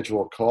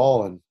 schedule a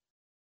call and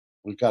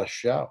we've got a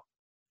show.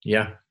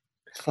 yeah.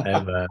 I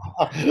have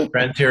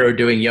friends here who are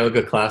doing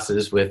yoga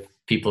classes with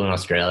people in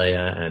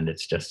Australia, and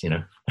it's just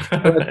That's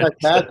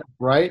fantastic,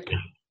 right?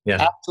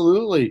 yeah,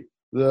 Absolutely.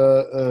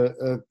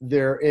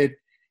 There it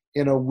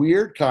in a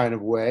weird kind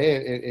of way.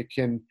 It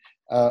can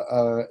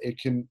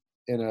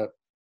in a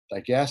I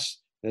guess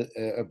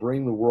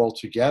bring the world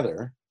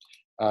together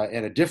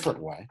in a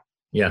different way,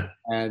 yeah.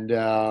 and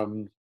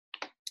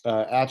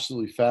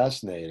absolutely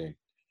fascinating.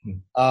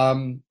 Hmm.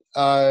 Um,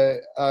 uh,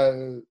 uh,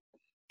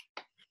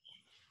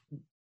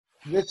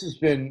 this has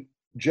been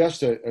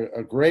just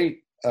a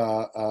great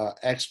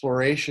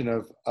exploration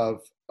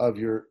of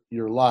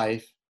your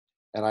life,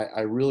 and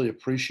I really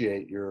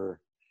appreciate your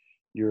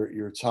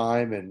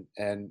time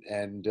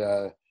and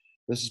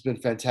this has been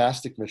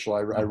fantastic, Mitchell.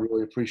 I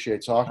really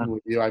appreciate talking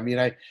with you. I mean,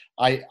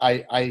 I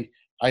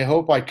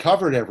hope I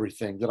covered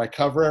everything. Did I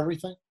cover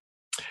everything?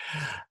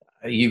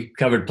 You've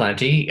covered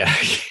plenty.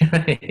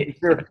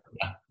 Sure.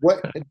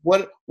 What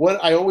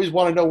I always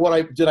want to know, what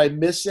I did I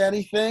miss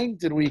anything?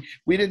 Did we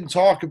didn't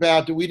talk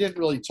about, we didn't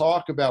really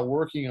talk about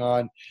working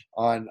on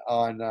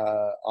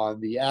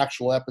the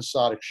actual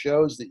episodic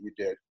shows that you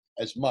did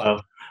as much. Oh,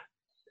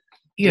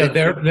 Did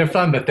they're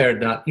fun, but they're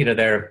not.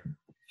 They're.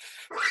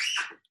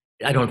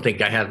 I don't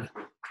think I have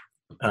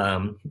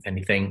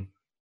anything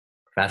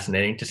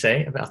fascinating to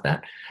say about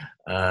that.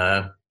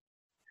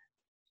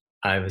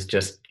 I was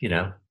just,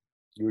 you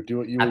were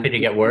doing happy to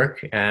get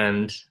work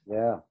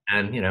yeah.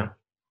 and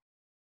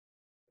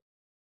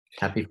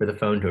happy for the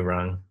phone to have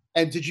rung.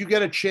 And did you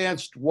get a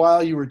chance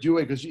while you were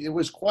doing, because it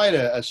was quite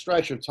a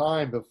stretch of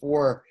time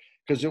before,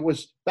 because it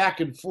was back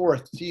and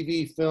forth,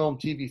 TV, film,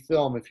 TV,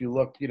 film. If you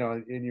look,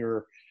 in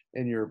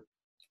your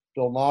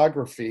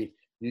filmography,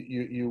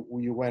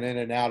 you went in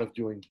and out of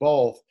doing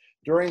both.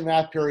 During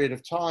that period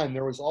of time,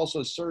 there was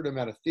also a certain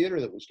amount of theater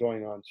that was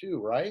going on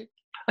too, right?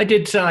 I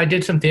did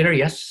some theater.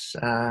 Yes.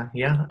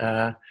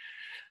 Yeah.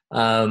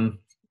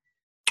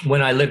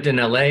 When I lived in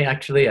LA,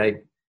 actually,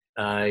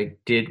 I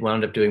did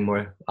wound up doing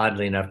more,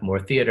 oddly enough, more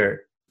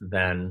theater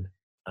than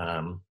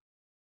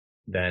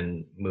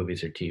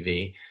movies or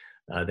TV.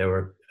 There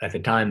were, at the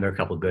time, there were a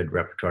couple of good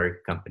repertory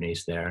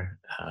companies there.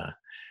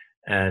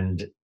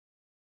 And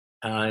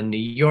New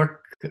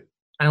York,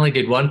 I only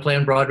did one play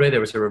on Broadway. There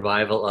was a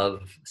revival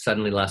of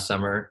Suddenly Last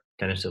Summer,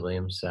 Tennessee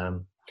Williams,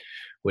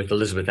 with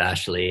Elizabeth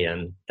Ashley,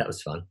 and that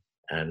was fun.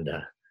 And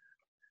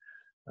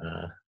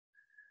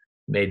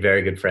made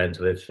very good friends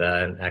with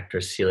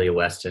actress Celia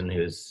Weston,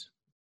 who's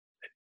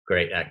a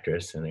great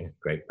actress and a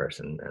great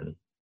person. And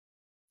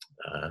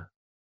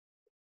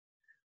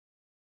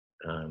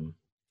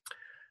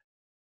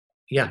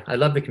yeah, I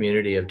love the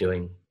community of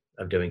doing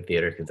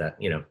theater, because that,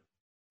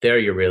 there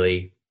you're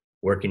really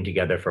working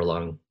together for a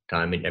long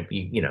time, and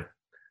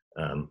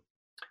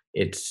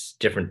it's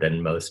different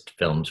than most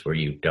films where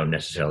you don't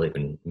necessarily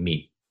even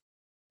meet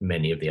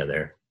many of the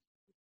other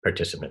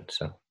participants.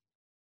 So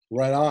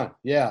Right on.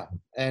 Yeah.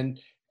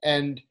 And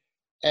and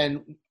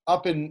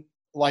up in,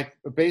 like,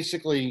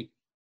 basically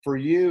for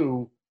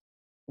you,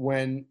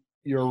 when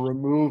you're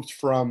removed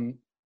from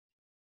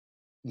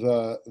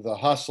the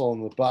hustle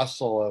and the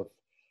bustle of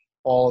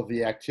all of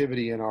the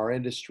activity in our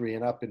industry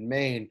and up in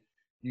Maine,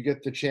 you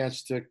get the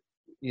chance to,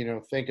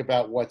 think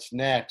about what's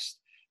next.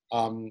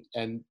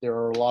 And there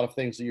are a lot of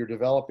things that you're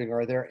developing.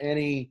 Are there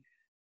any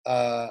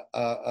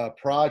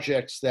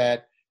projects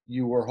that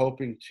you were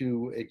hoping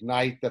to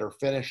ignite that are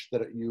finished,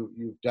 that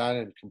you've done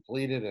and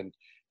completed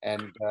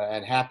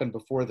and happened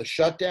before the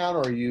shutdown,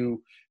 or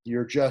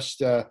you're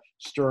just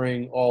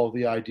stirring all of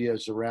the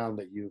ideas around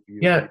that you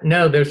yeah,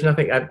 no, there's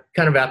nothing. I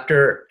kind of,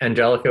 after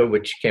Angelica,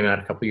 which came out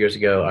a couple years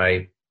ago,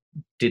 I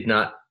did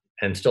not,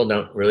 and still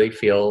don't really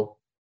feel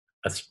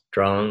a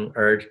strong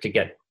urge to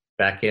get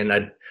back in.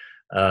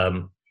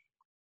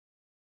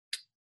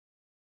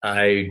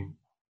 I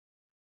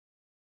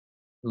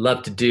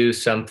love to do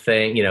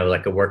something,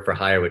 like a work for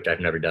hire, which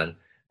I've never done.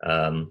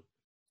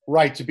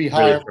 Right, to be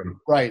Really hired,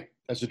 right,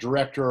 as a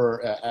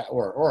director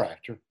or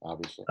actor,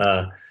 obviously.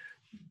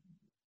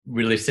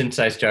 Really, since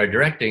I started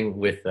directing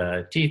with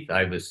Teeth,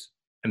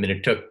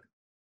 it took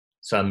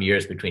some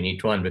years between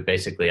each one, but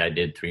basically I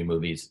did 3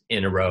 movies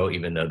in a row,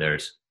 even though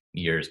there's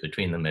years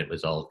between them. It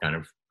was all kind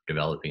of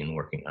developing and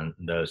working on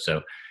those.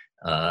 So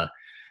I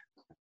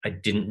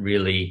didn't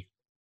really,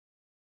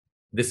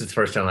 this is the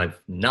first time I've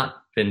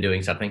not been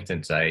doing something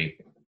since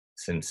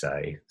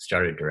I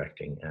started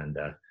directing. And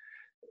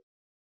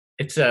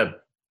it's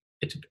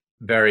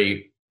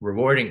very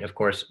rewarding, of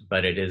course,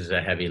 but it is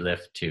a heavy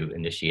lift to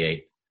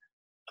initiate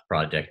a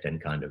project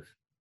and kind of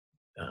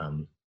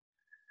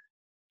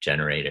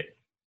generate it.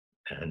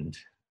 And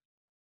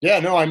yeah,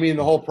 no, I mean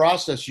the whole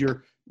process.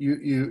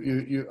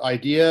 You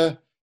idea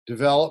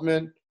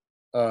development,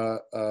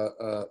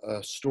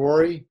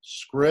 story,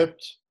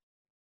 script,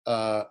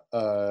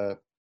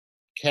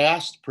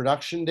 cast,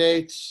 production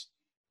dates,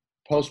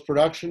 post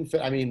production.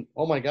 I mean,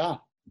 oh my God,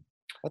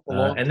 that's a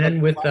long. And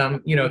then with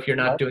if you're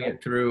not doing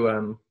it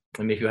through,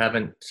 if you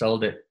haven't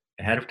sold it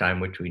ahead of time,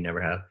 which we never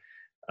have,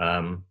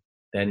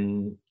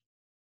 then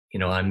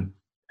I'm,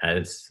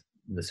 as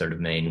the sort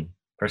of main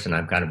person,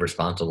 I'm kind of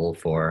responsible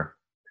for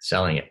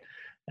selling it,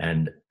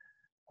 and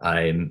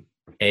I'm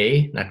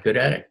A, not good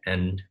at it,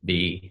 and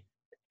B,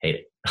 hate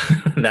it.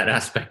 That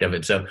aspect of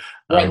it. So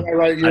right.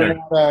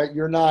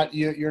 You're not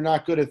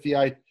good at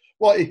the.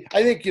 Well,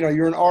 I think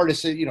you're an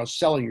artist.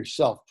 Selling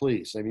yourself,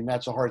 please. I mean,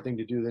 that's a hard thing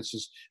to do. This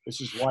is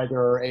why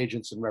there are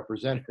agents and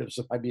representatives.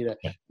 I mean,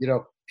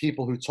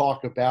 people who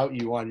talk about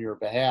you on your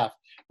behalf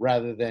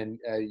rather than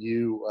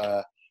you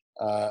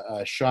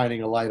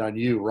shining a light on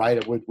you.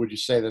 Right? Would you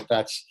say that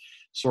that's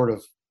sort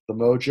of the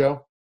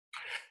mojo?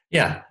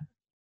 Yeah,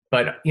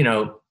 but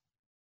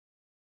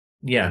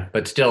yeah,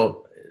 but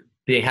still,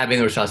 having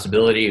the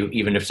responsibility,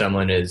 even if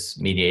someone is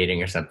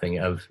mediating or something,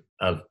 of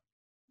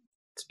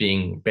it's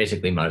being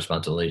basically my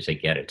responsibility to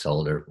get it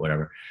sold or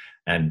whatever.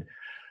 And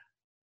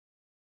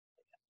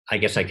I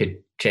guess I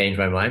could change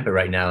my mind, but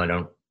right now I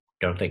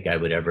don't think I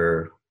would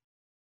ever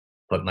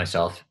put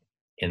myself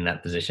in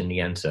that position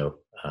again. So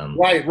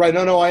Right, right.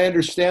 No, no, I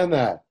understand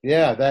that.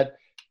 Yeah,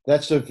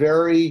 that's a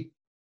very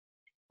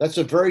that's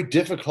a very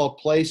difficult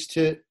place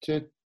to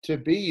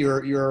be.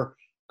 You're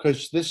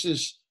because this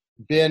has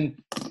been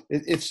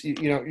it's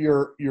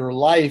your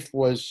life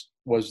was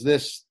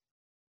this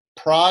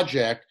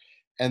project,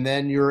 and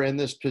then you're in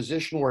this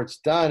position where it's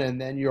done,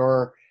 and then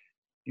you're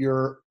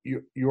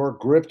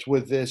gripped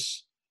with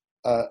this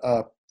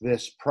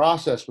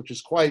process, which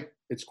is quite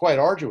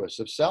arduous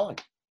of selling.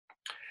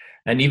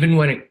 and even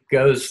when it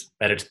goes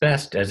at its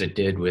best, as it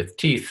did with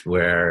Teeth,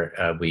 where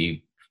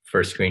we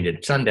first screened it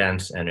at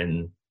Sundance, and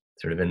in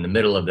the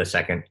middle of the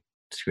second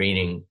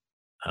screening,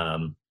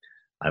 um,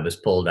 I was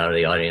pulled out of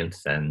the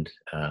audience, and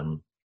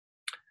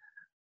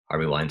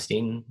Harvey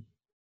Weinstein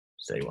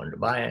said he wanted to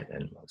buy it,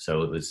 and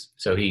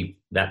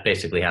that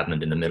basically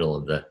happened in the middle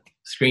of the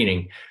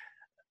screening.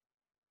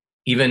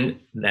 And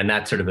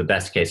that's sort of a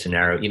best case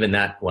scenario. Even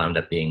that wound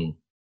up being,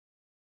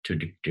 to a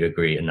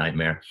degree, a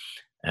nightmare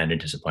and a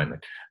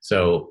disappointment.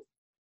 So,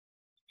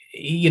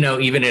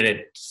 even at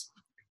its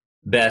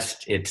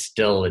best, it's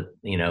still,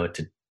 it's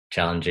a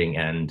challenging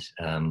and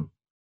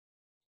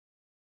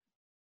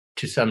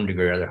to some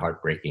degree or other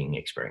heartbreaking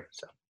experience.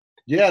 So.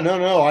 Yeah,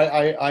 no,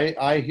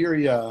 I hear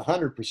you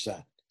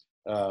 100%,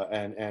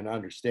 and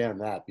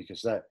understand that,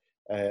 because that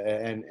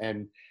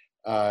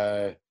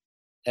uh,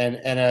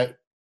 and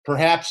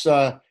perhaps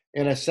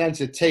in a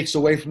sense it takes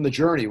away from the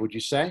journey. Would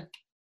you say?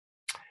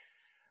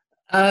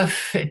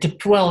 It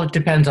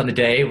depends on the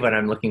day when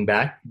I'm looking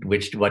back.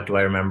 What do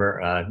I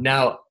remember?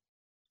 Now,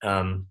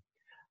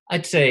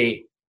 I'd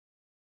say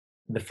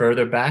the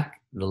further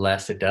back, the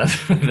less it does.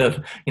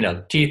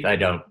 Teeth. I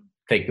don't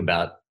think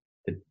about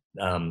the,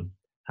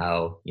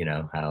 how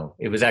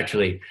it was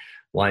actually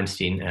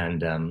Weinstein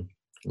and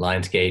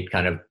Lionsgate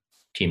kind of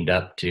teamed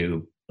up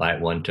to buy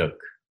it. One took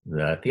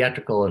the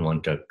theatrical and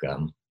one took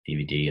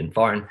DVD and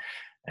foreign,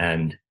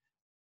 and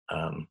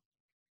um,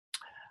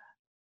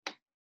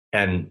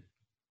 and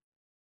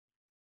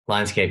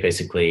Lionsgate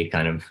basically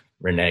kind of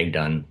reneged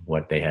on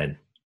what they had,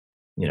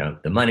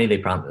 the money they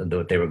promised,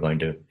 what they were going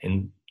to,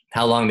 and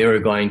how long they were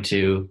going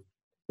to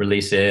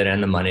release it,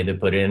 and the money they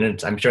put in.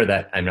 And I'm sure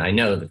that, I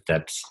know that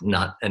that's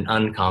not an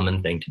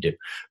uncommon thing to do,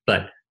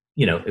 but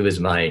it was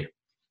a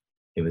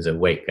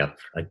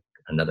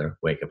another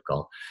wake up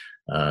call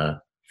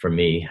for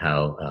me,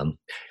 how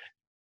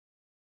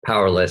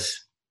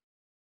powerless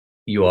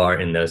you are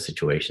in those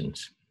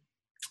situations.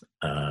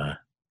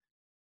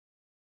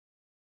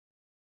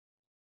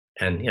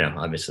 And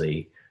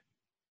obviously,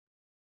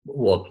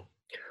 well,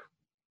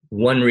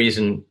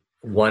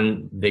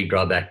 one big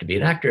drawback to be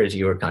an actor is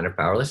you are kind of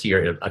powerless.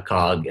 You're a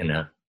cog in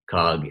a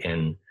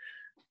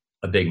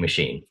big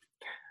machine.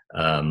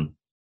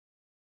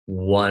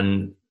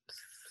 One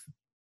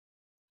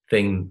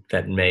thing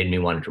that made me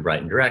want to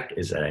write and direct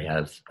is that I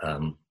have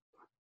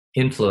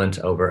influence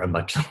over a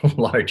much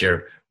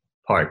larger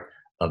part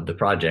of the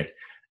project,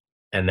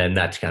 and then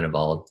that's kind of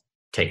all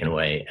taken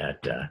away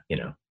at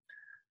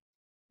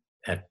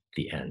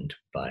the end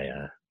by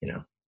a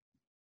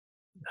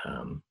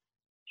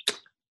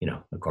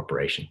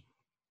corporation.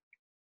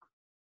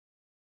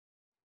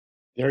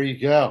 There you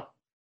go.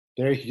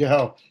 There you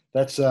go.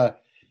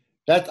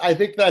 I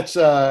think that's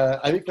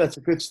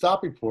a good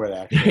stopping point,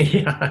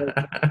 actually. Yeah.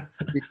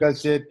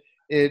 Because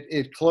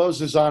it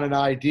closes on an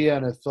idea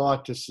and a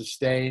thought to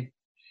sustain.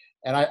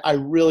 And I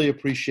really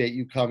appreciate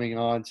you coming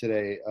on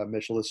today,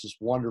 Mitchell. This is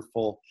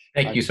wonderful.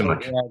 Thank you so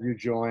much. Glad you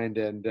joined,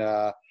 and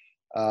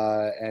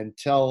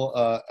tell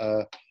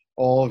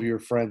all of your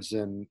friends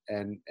and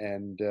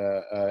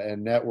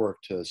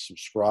network to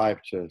subscribe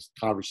to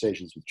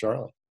Conversations with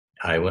Charlie.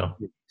 I will.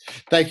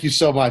 Thank you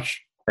so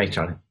much. Thanks,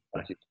 Charlie.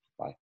 Thank you.